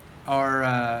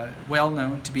are well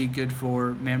known to be good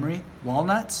for memory.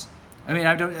 Walnuts. I mean,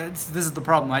 this is the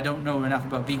problem. I don't know enough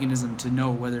about veganism to know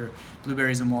whether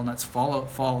blueberries and walnuts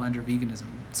fall under veganism.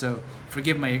 So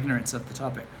forgive my ignorance of the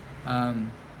topic.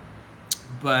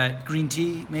 But green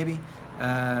tea, maybe.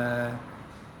 And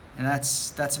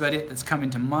that's about it that's coming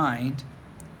to mind.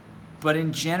 But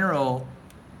in general,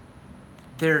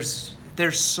 there's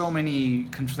so many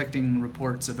conflicting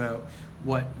reports about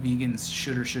what vegans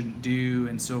should or shouldn't do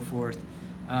and so forth,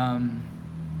 that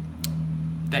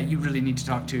you really need to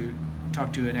talk to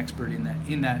an expert in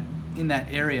that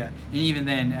area. And even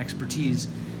then, expertise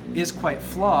is quite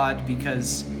flawed,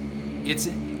 because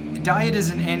diet is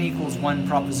an N=1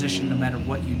 proposition no matter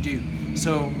what you do.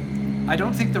 So I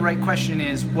don't think the right question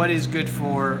is what is good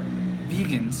for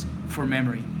vegans for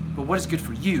memory, but what is good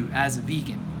for you as a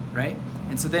vegan, right?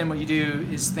 And so then what you do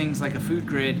is things like a food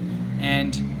grid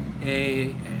and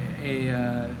a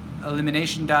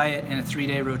elimination diet and a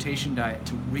 3-day rotation diet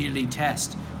to really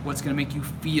test what's going to make you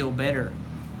feel better.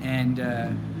 And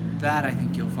that I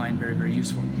think you'll find very, very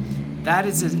useful. That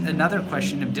is another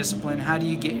question of discipline. How do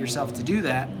you get yourself to do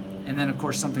that? And then, of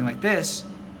course, something like this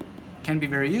can be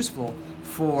very useful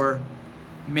for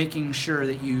making sure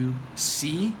that you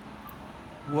see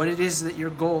what it is that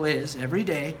your goal is every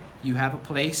day. You have a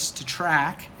place to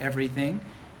track everything,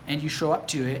 and you show up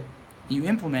to it, you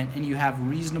implement, and you have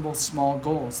reasonable small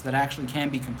goals that actually can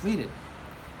be completed.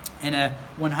 And a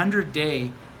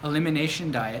 100-day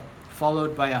elimination diet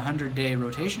followed by a 100-day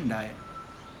rotation diet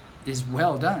is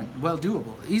well done, well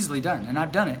doable, easily done, and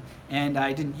I've done it. And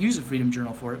I didn't use a Freedom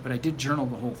Journal for it, but I did journal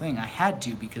the whole thing. I had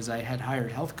to, because I had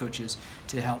hired health coaches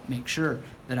to help make sure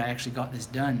that I actually got this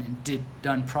done and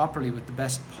done properly with the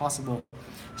best possible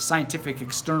scientific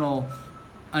external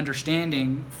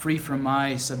understanding, free from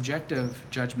my subjective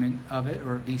judgment of it,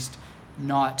 or at least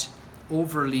not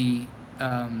overly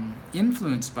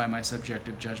influenced by my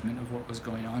subjective judgment of what was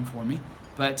going on for me.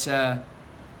 But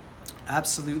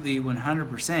absolutely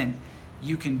 100%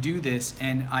 you can do this,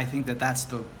 and I think that that's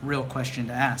the real question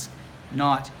to ask,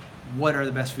 not what are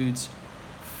the best foods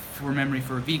for memory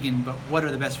for a vegan, but what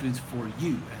are the best foods for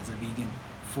you as a vegan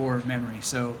for memory.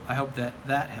 So I hope that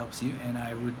that helps you, and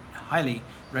I would highly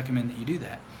recommend that you do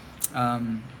that.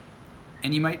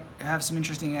 And you might have some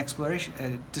interesting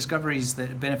exploration discoveries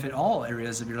that benefit all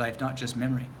areas of your life, not just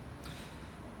memory.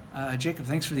 Jacob,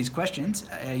 thanks for these questions.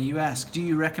 You ask, do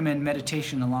you recommend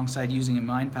meditation alongside using a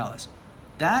mind palace?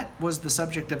 That was the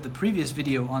subject of the previous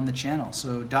video on the channel,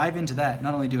 so dive into that.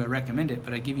 Not only do I recommend it,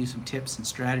 but I give you some tips and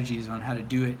strategies on how to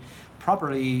do it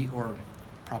properly, or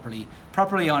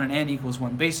properly on an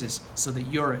n=1 basis, so that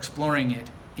you're exploring it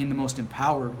in the most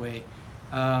empowered way.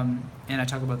 And I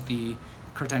talk about the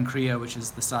Kirtan Kriya, which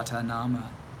is the Satanama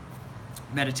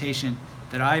meditation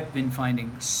that I've been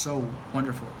finding so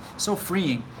wonderful, so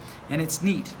freeing. And it's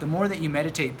neat. The more that you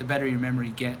meditate, the better your memory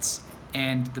gets,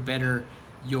 and the better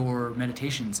your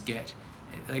meditations get.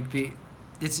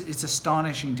 It's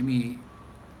astonishing to me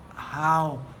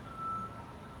how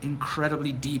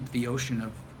incredibly deep the ocean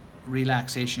of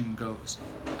relaxation goes,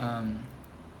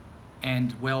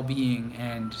 and well-being,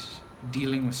 and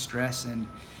dealing with stress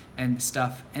and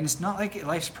stuff. And it's not like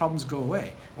life's problems go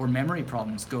away, or memory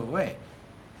problems go away.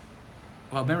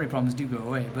 Well, memory problems do go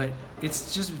away, but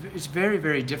it's very,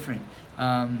 very different.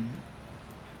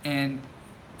 And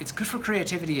it's good for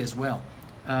creativity as well.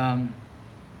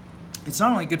 It's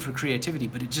not only good for creativity,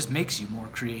 but it just makes you more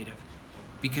creative,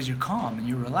 because you're calm and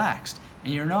you're relaxed,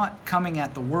 and you're not coming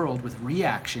at the world with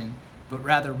reaction, but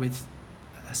rather with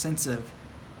a sense of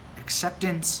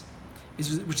acceptance,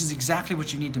 which is exactly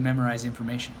what you need to memorize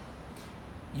information.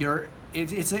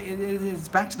 It's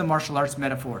back to the martial arts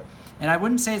metaphor. And I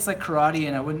wouldn't say it's like karate,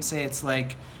 and I wouldn't say it's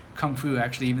like kung fu,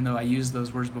 actually, even though I used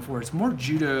those words before. It's more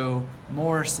judo,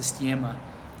 more sistema,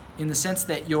 in the sense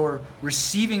that you're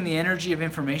receiving the energy of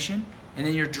information, and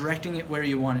then you're directing it where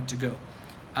you want it to go.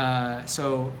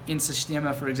 So in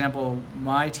sistema, for example,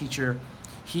 my teacher,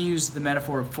 he used the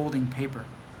metaphor of folding paper.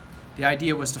 The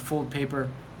idea was to fold paper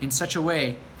in such a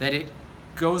way that it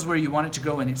goes where you want it to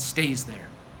go, and it stays there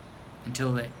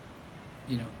until the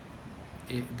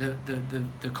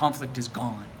conflict is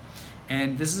gone.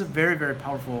 And this is a very, very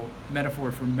powerful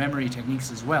metaphor for memory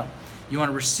techniques as well. You want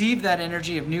to receive that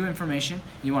energy of new information,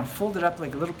 you want to fold it up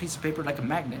like a little piece of paper, like a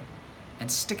magnet,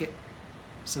 and stick it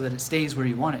so that it stays where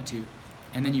you want it to,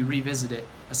 and then you revisit it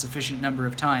a sufficient number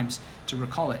of times to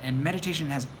recall it. And meditation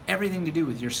has everything to do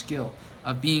with your skill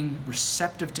of being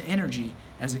receptive to energy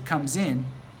as it comes in,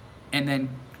 and then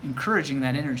encouraging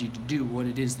that energy to do what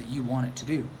it is that you want it to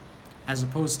do, as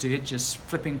opposed to it just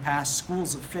flipping past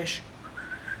schools of fish.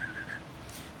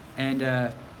 And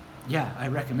yeah, I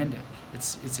recommend it.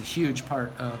 It's a huge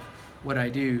part of what I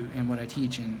do and what I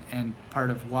teach, and part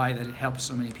of why that it helps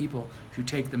so many people who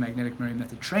take the magnetic memory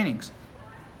method trainings,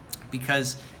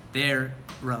 because they're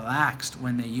relaxed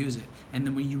when they use it. And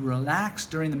then when you relax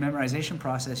during the memorization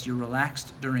process, you're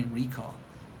relaxed during recall,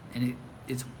 and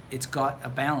it's got a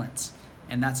balance.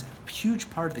 And that's a huge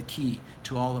part of the key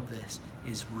to all of this,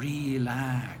 is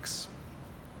relax,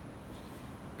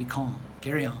 be calm,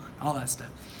 carry on, all that stuff.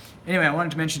 Anyway, I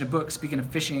wanted to mention a book, speaking of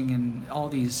fishing and all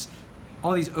these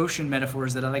ocean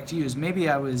metaphors that I like to use. Maybe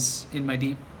I was, in my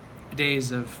deep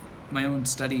days of my own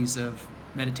studies of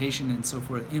meditation and so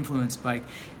forth, influenced by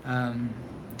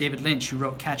David Lynch, who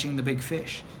wrote Catching the Big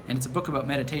Fish. And it's a book about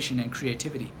meditation and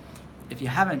creativity. If you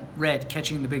haven't read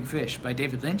Catching the Big Fish by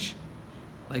David Lynch,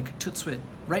 like Tootswit,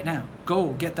 right now,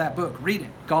 go get that book, read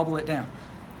it, gobble it down.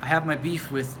 I have my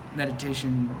beef with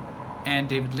meditation and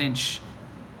David Lynch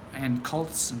and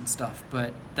cults and stuff,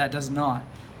 but that does not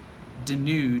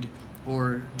denude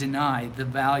or deny the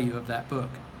value of that book.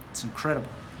 It's incredible.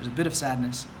 There's a bit of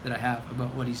sadness that I have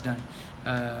about what he's done,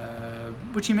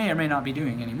 which he may or may not be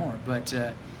doing anymore, but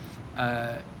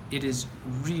it is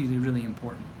really, really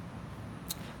important.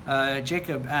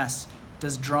 Jacob asks,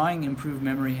 does drawing improve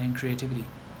memory and creativity?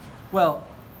 Well,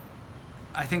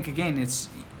 I think, again,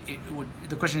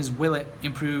 the question is, will it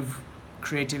improve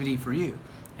creativity for you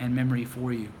and memory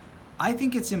for you? I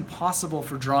think it's impossible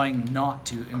for drawing not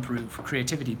to improve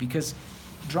creativity, because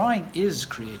drawing is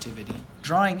creativity.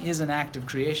 Drawing is an act of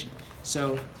creation.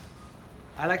 So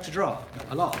I like to draw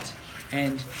a lot.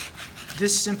 And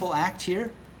this simple act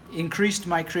here increased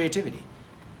my creativity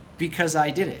because I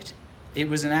did it. It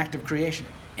was an act of creation.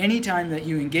 Anytime that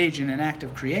you engage in an act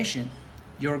of creation,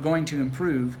 you're going to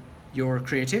improve your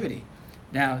creativity.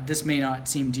 Now, this may not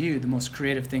seem to you the most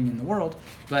creative thing in the world,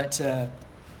 but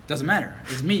doesn't matter.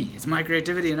 It's me. It's my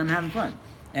creativity, and I'm having fun.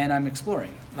 And I'm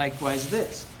exploring. Likewise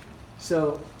this.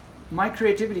 So my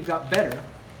creativity got better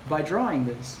by drawing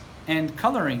this and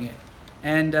coloring it.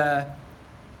 And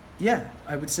yeah,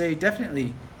 I would say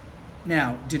definitely.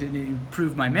 Now, did it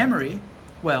improve my memory?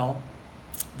 Well,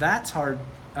 that's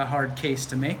a hard case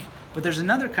to make. But there's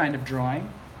another kind of drawing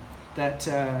that,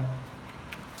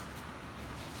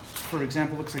 for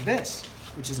example, looks like this,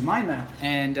 which is a mind map.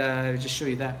 And I'll just show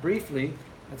you that briefly.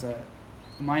 That's a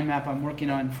mind map I'm working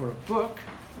on for a book.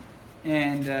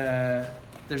 And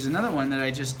there's another one that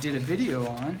I just did a video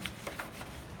on,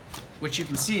 which you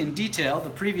can see in detail. The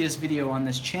previous video on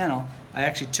this channel, I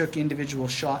actually took individual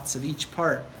shots of each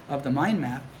part of the mind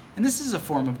map. And this is a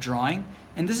form of drawing,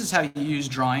 and this is how you use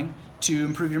drawing to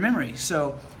improve your memory.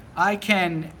 So I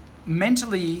can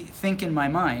mentally think in my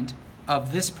mind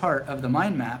of this part of the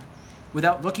mind map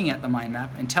without looking at the mind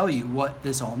map and tell you what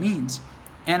this all means.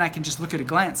 And I can just look at a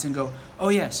glance and go, oh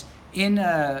yes, in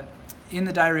the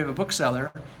Diary of a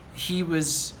Bookseller, he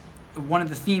was, one of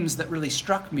the themes that really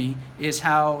struck me is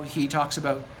how he talks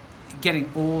about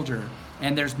getting older.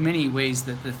 And there's many ways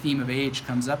that the theme of age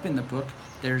comes up in the book.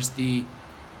 There's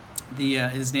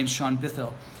his name's Shaun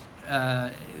Bythell,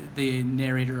 the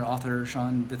narrator, author,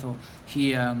 Shaun Bythell.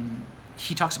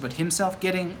 He talks about himself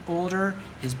getting older,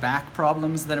 his back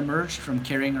problems that emerged from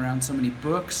carrying around so many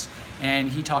books,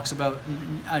 and he talks about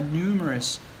a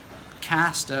numerous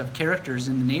cast of characters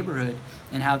in the neighborhood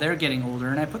and how they're getting older.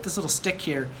 And I put this little stick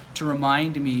here to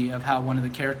remind me of how one of the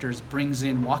characters brings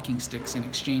in walking sticks in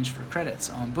exchange for credits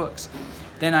on books.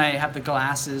 Then I have the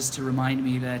glasses to remind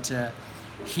me that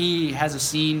he has a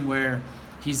scene where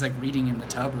he's like reading in the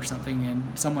tub or something,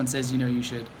 and someone says, you know, you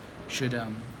should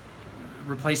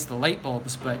replace the light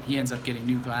bulbs, but he ends up getting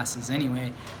new glasses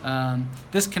anyway.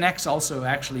 This connects also,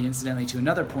 actually, incidentally, to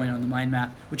another point on the mind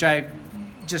map, which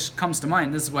just comes to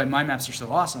mind. This is why mind maps are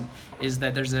so awesome, is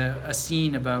that there's a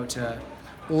scene about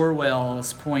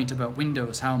Orwell's point about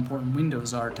windows, how important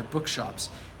windows are to bookshops,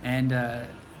 and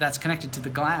that's connected to the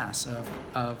glass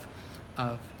of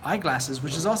eyeglasses,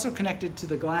 which is also connected to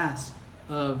the glass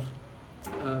of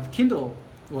Kindle.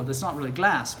 Well, that's not really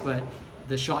glass, but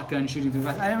the shotgun shooting through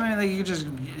glass. I mean,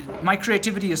 like, my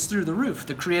creativity is through the roof.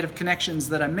 The creative connections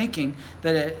that I'm making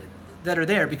that are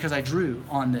there because I drew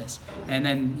on this. And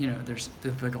then, you know, there's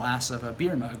the glass of a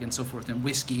beer mug and so forth, and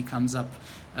whiskey comes up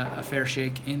a fair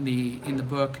shake in the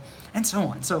book, and so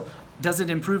on. So does it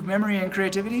improve memory and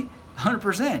creativity?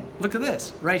 100%. Look at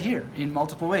this right here in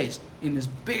multiple ways in this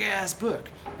big ass book.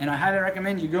 And I highly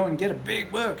recommend you go and get a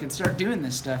big book and start doing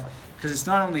this stuff, because it's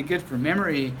not only good for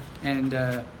memory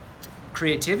and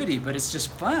creativity, but it's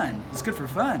just fun. It's good for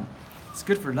fun. It's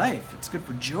good for life. It's good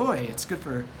for joy. It's good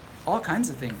for all kinds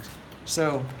of things.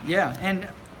 So yeah, and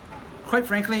quite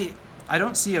frankly, I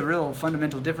don't see a real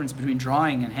fundamental difference between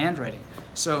drawing and handwriting.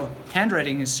 So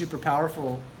handwriting is super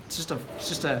powerful. It's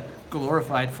just a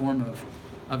glorified form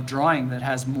of drawing that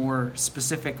has more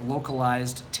specific,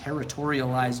 localized,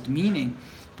 territorialized meaning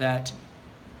that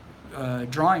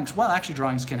drawings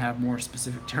can have more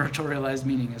specific territorialized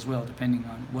meaning as well, depending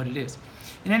on what it is.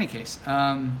 In any case,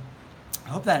 I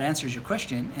hope that answers your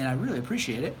question, and I really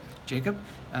appreciate it, Jacob.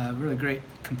 Really great,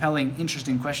 compelling,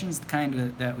 interesting questions, the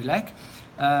kind that we like,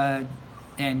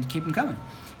 and keep them coming.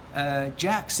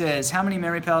 Jack says, how many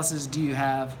memory palaces do you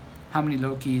have? How many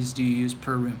locis do you use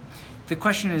per room? The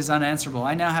question is unanswerable.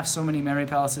 I now have so many memory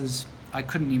palaces, I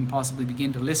couldn't even possibly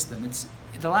begin to list them.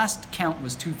 The last count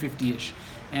was 250-ish.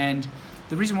 And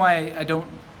the reason why I don't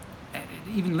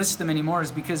even list them anymore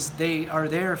is because they are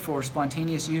there for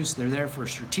spontaneous use, they're there for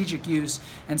strategic use,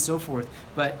 and so forth.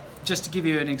 But just to give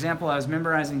you an example, I was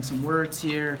memorizing some words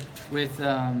here with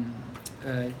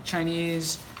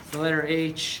Chinese, the letter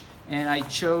H, and I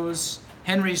chose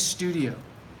Henry's studio,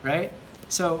 right?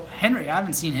 So Henry, I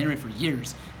haven't seen Henry for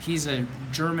years. He's a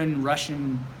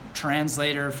German-Russian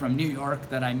translator from New York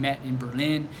that I met in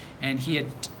Berlin, and he had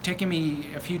taken me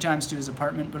a few times to his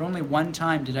apartment, but only one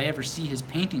time did I ever see his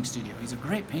painting studio. He's a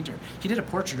great painter. He did a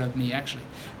portrait of me, actually,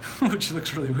 which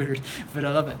looks really weird, but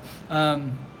I love it.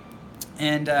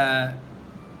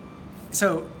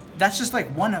 So that's just like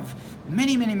one of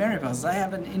many, many memory palaces. I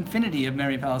have an infinity of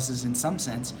memory palaces in some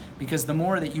sense, because the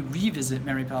more that you revisit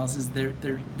memory palaces, they're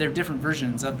different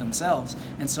versions of themselves,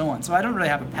 and so on. So I don't really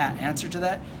have a pat answer to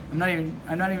that. I'm not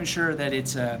even sure that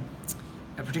it's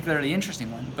a particularly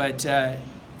interesting one, but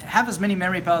have as many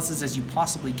memory palaces as you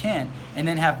possibly can, and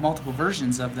then have multiple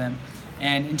versions of them.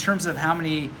 And in terms of how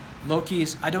many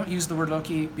locis, I don't use the word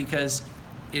loci because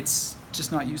it's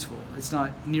just not useful. It's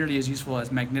not nearly as useful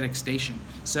as magnetic station.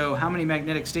 So how many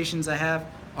magnetic stations I have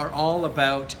are all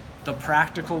about the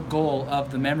practical goal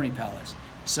of the memory palace.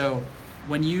 So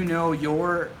when you know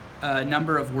your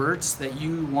number of words that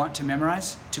you want to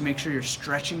memorize to make sure you're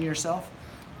stretching yourself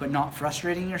but not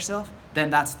frustrating yourself, then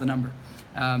that's the number.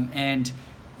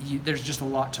 There's just a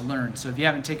lot to learn. So if you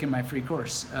haven't taken my free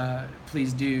course,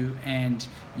 please do, and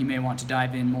you may want to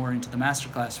dive in more into the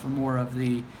masterclass for more of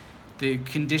the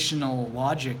conditional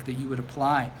logic that you would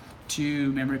apply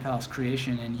to memory palace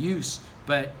creation and use.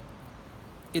 But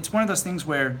it's one of those things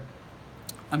where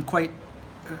I'm quite,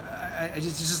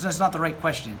 it's not the right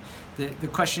question. The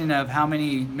question of how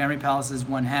many memory palaces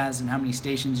one has and how many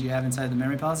stations you have inside the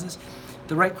memory palaces,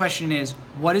 the right question is,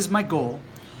 what is my goal?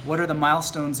 What are the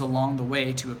milestones along the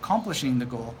way to accomplishing the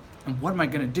goal? And what am I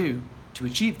going to do to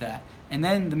achieve that? And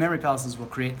then the memory palaces will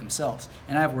create themselves.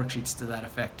 And I have worksheets to that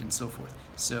effect and so forth.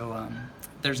 So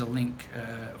there's a link.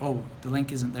 The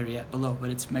link isn't there yet below, but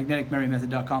it's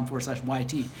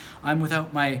magneticmemorymethod.com/YT. I'm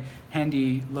without my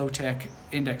handy low-tech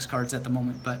index cards at the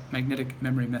moment, but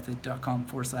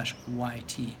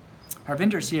magneticmemorymethod.com/YT.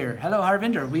 Harvinder's here. Hello,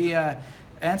 Harvinder. We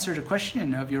answered a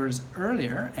question of yours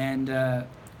earlier, and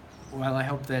well, I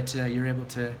hope that you're able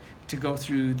to go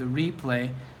through the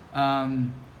replay.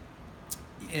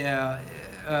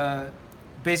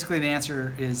 Basically, the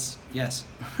answer is yes.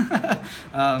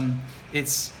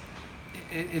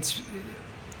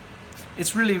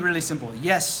 It's really, really simple.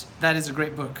 Yes, that is a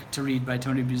great book to read by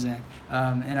Tony Buzan,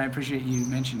 and I appreciate you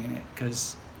mentioning it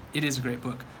because it is a great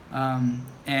book.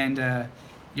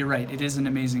 You're right, it is an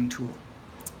amazing tool.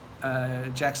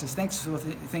 Jack says,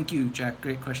 thank you, Jack,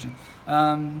 great question.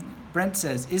 Brent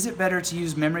says, is it better to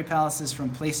use memory palaces from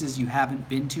places you haven't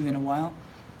been to in a while,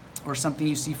 or something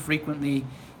you see frequently,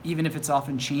 even if it's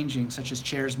often changing, such as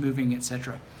chairs moving,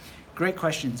 etc.? Great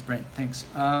questions, Brent, thanks.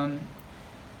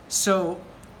 So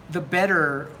the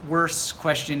better, worse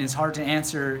question is hard to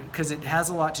answer because it has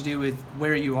a lot to do with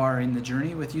where you are in the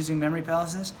journey with using memory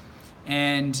palaces.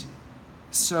 And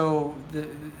so the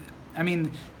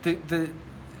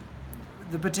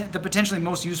potentially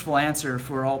most useful answer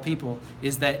for all people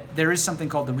is that there is something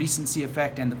called the recency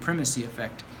effect and the primacy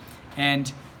effect.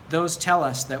 And those tell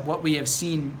us that what we have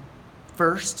seen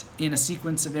first in a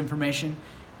sequence of information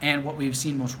and what we've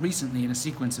seen most recently in a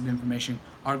sequence of information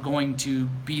are going to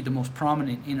be the most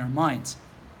prominent in our minds.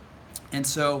 And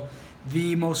so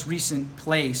the most recent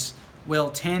place will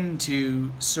tend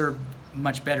to serve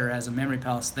much better as a memory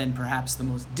palace than perhaps the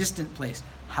most distant place.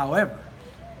 However,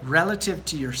 relative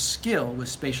to your skill with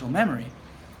spatial memory,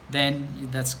 then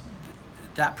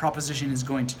that proposition is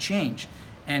going to change.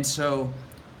 And so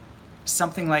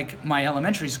something like my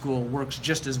elementary school works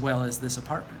just as well as this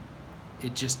apartment.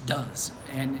 It just does.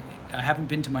 And I haven't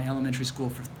been to my elementary school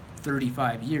for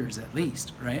 35 years at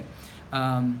least, right?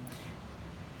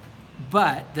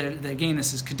 But again,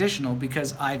 this is conditional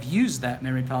because I've used that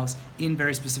memory palace in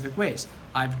very specific ways.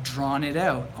 I've drawn it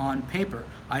out on paper.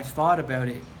 I've thought about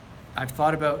it. I've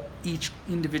thought about each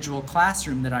individual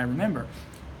classroom that I remember.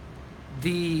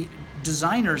 The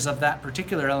designers of that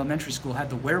particular elementary school had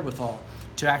the wherewithal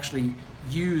to actually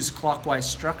use clockwise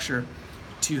structure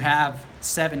to have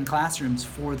 7 classrooms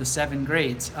for the 7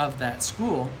 grades of that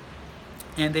school.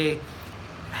 And they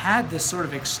had this sort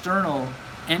of external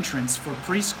entrance for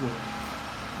preschool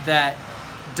that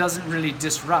doesn't really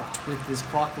disrupt with this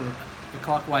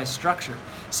clockwise structure.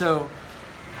 So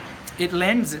it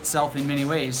lends itself in many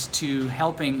ways to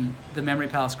helping the memory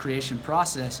palace creation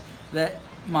process that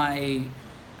my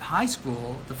high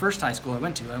school, the first high school I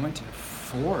went to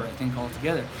 4, I think,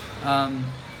 altogether.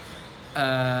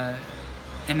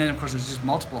 And then, of course, there's just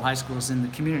multiple high schools in the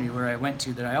community where I went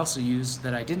to that I also used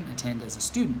that I didn't attend as a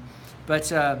student. But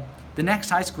the next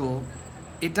high school,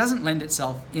 it doesn't lend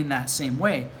itself in that same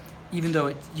way, even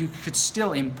though you could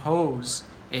still impose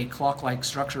a clock-like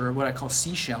structure, or what I call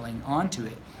seashelling, onto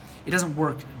it. It doesn't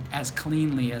work as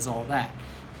cleanly as all that.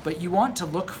 But you want to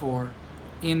look for,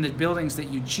 in the buildings that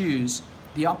you choose,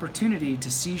 the opportunity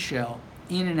to seashell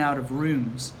in and out of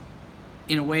rooms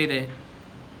in a way that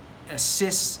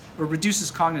assists or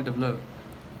reduces cognitive load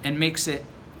and makes it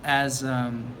as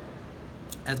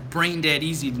brain dead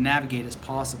easy to navigate as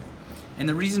possible. And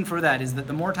the reason for that is that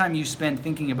the more time you spend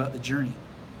thinking about the journey,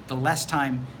 the less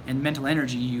time and mental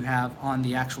energy you have on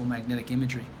the actual magnetic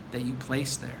imagery that you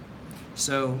place there.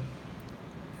 So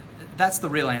that's the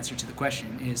real answer to the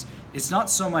question. Is it's not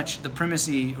so much the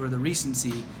primacy or the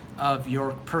recency of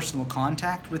your personal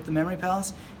contact with the memory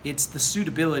palace. It's the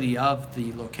suitability of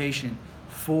the location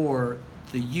for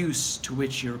the use to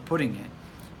which you're putting it.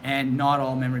 And not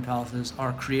all memory palaces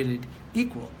are created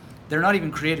equal. They're not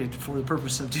even created for the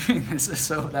purpose of doing this,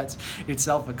 so that's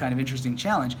itself a kind of interesting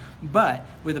challenge. But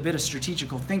with a bit of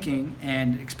strategical thinking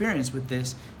and experience with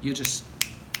this, you just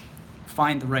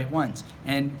find the right ones.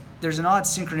 And there's an odd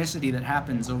synchronicity that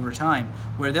happens over time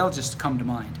where they'll just come to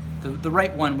mind. The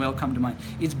right one will come to mind.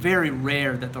 It's very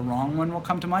rare that the wrong one will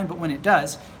come to mind, but when it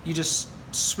does, you just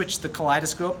switch the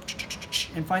kaleidoscope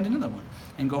and find another one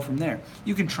and go from there.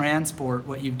 You can transport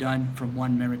what you've done from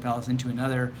one memory palace into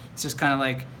another. It's just kind of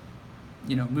like,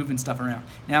 moving stuff around.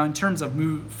 Now, in terms of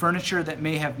furniture that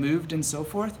may have moved and so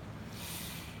forth,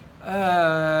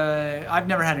 I've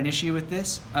never had an issue with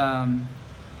this. And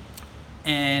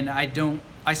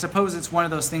I suppose it's one of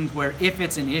those things where if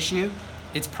it's an issue,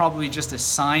 it's probably just a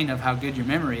sign of how good your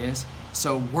memory is.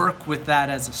 So work with that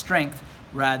as a strength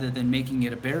rather than making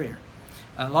it a barrier.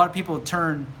 A lot of people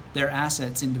turn their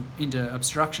assets into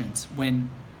obstructions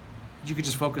when you could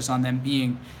just focus on them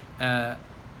being an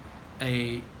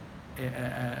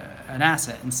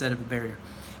asset instead of a barrier.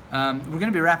 We're going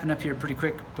to be wrapping up here pretty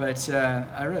quick, but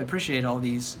I really appreciate all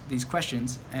these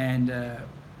questions, and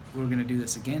we're going to do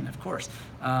this again, of course.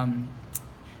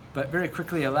 But very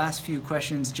quickly, a last few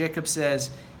questions. Jacob says,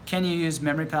 can you use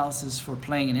memory palaces for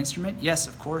playing an instrument? Yes,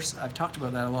 of course. I've talked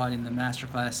about that a lot in the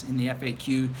masterclass, in the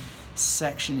FAQ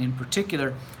section in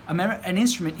particular. An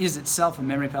instrument is itself a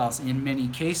memory palace in many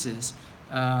cases.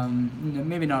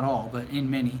 Maybe not all, but in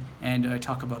many. And I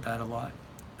talk about that a lot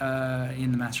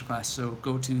in the masterclass. So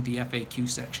go to the FAQ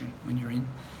section when you're in.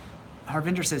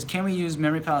 Harvinder says, can we use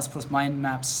memory palace plus mind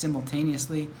maps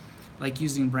simultaneously, like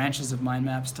using branches of mind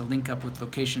maps to link up with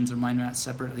locations or mind maps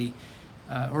separately?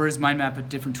 Or is mind map a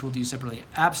different tool to use separately?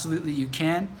 Absolutely, you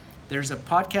can. There's a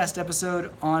podcast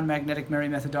episode on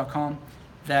magneticmemorymethod.com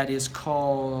that is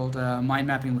called Mind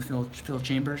Mapping with Phil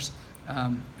Chambers.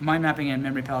 Mind mapping and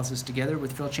memory palaces together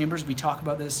with Phil Chambers. We talk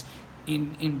about this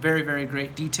in very, very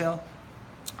great detail.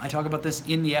 I talk about this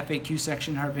in the FAQ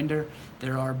section, Harvinder.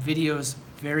 There are videos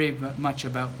very much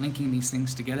about linking these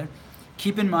things together.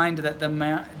 Keep in mind that the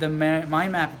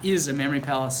mind map is a memory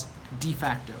palace de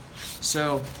facto.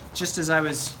 So just as I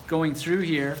was going through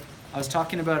here, I was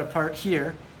talking about a part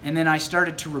here, and then I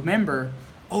started to remember,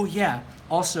 oh yeah,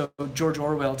 also George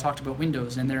Orwell talked about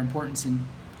windows and their importance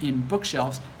in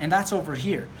bookshelves, and that's over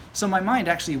here. So my mind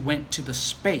actually went to the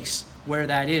space where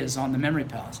that is on the memory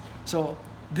palace. So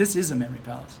this is a memory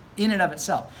palace in and of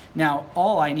itself. Now,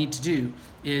 all I need to do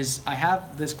is I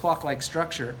have this clock-like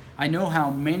structure. I know how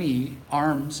many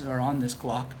arms are on this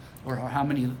clock or how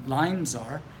many lines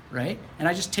are, right? And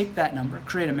I just take that number,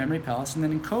 create a memory palace, and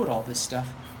then encode all this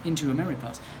stuff into a memory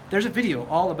palace. There's a video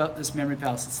all about this memory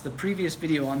palace. It's the previous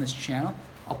video on this channel.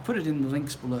 I'll put it in the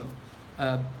links below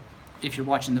if you're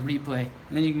watching the replay,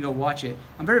 and then you can go watch it.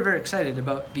 I'm very, very excited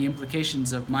about the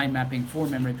implications of mind mapping for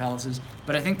memory palaces,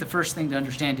 but I think the first thing to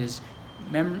understand is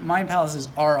mind palaces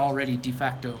are already de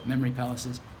facto memory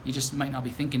palaces. You just might not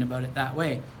be thinking about it that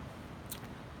way.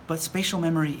 But spatial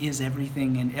memory is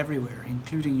everything and everywhere,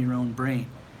 including your own brain.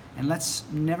 And let's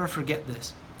never forget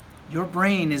this. Your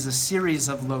brain is a series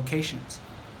of locations.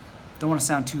 Don't want to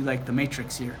sound too like the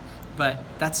Matrix here, but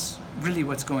that's really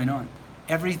what's going on.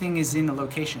 Everything is in a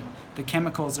location. The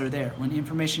chemicals are there. When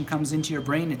information comes into your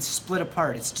brain, it's split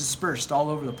apart. It's dispersed all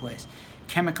over the place,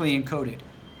 chemically encoded.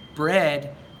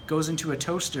 Bread goes into a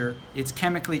toaster. It's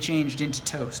chemically changed into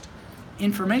toast.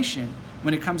 Information,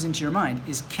 when it comes into your mind,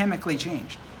 is chemically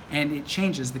changed, and it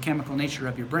changes the chemical nature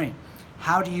of your brain.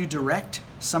 How do you direct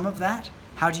some of that?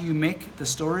 How do you make the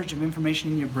storage of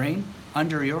information in your brain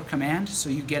under your command so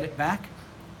you get it back?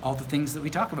 All the things that we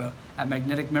talk about at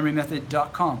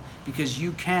magneticmemorymethod.com, because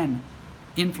you can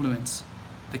influence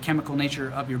the chemical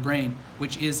nature of your brain,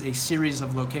 which is a series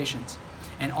of locations.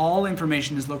 And all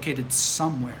information is located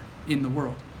somewhere in the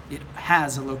world. It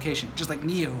has a location, just like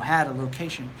Neo had a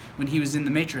location when he was in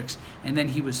the Matrix, and then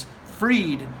he was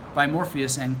freed by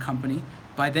Morpheus and company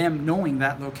by them knowing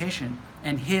that location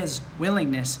and his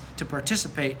willingness to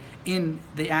participate in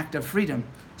the act of freedom.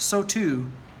 So too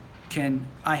can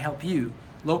I help you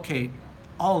locate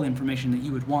all information that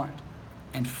you would want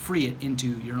and free it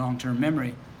into your long-term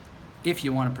memory if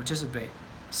you want to participate.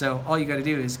 So all you got to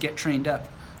do is get trained up.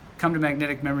 Come to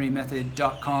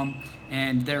magneticmemorymethod.com,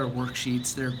 and there are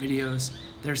worksheets, there are videos,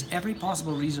 there's every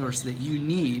possible resource that you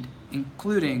need,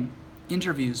 including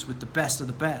interviews with the best of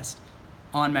the best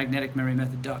on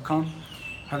magneticmemorymethod.com.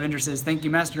 Harvinder says, thank you,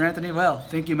 Master Anthony. Well,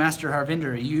 thank you, Master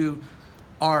Harvinder. You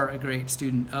are a great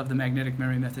student of the Magnetic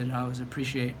Memory Method. I always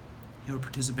appreciate your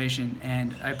participation.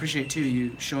 And I appreciate too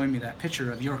you showing me that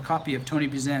picture of your copy of Tony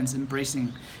Buzin's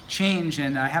Embracing Change,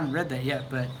 and I haven't read that yet,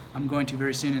 but I'm going to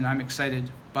very soon, and I'm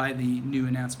excited by the new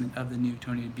announcement of the new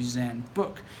Tony Buzin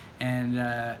book. And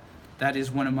that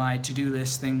is one of my to-do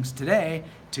list things today,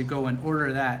 to go and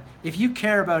order that. If you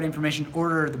care about information,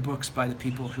 order the books by the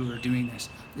people who are doing this.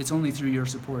 It's only through your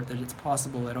support that it's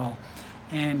possible at all.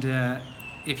 And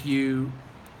if you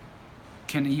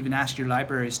can even ask your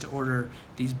libraries to order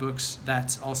these books,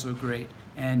 that's also great.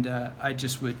 And I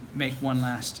just would make one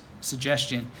last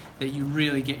suggestion, that you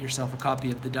really get yourself a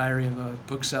copy of The Diary of a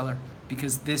Bookseller,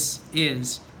 because this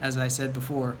is, as I said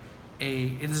before,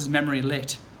 this is memory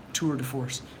lit, tour de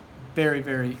force. Very,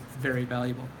 very, very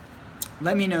valuable.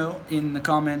 Let me know in the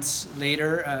comments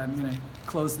later. I'm going to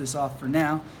close this off for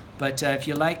now, but if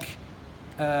you like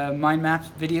mind map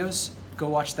videos, go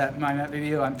watch that mind map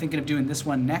video. I'm thinking of doing this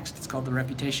one next. It's called The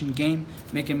Reputation Game,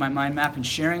 making my mind map and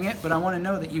sharing it, but I want to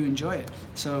know that you enjoy it.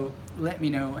 So let me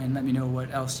know, and let me know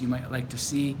what else you might like to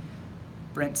see.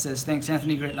 Brent says, thanks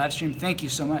Anthony, great live stream. Thank you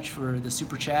so much for the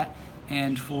super chat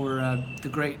and for the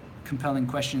great compelling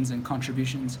questions and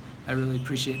contributions. I really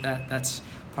appreciate that. That's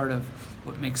part of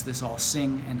what makes this all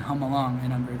sing and hum along,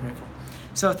 and I'm very grateful.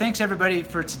 So thanks everybody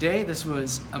for today. This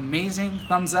was amazing.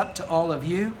 Thumbs up to all of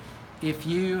you. If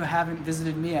you haven't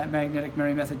visited me at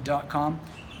magneticmemorymethod.com,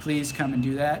 please come and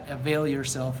do that. Avail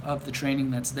yourself of the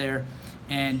training that's there,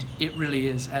 and it really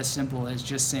is as simple as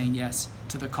just saying yes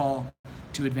to the call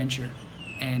to adventure,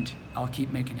 and I'll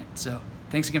keep making it. So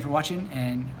thanks again for watching,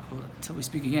 and until we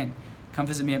speak again, come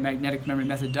visit me at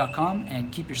magneticmemorymethod.com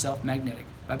and keep yourself magnetic.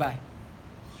 Bye-bye.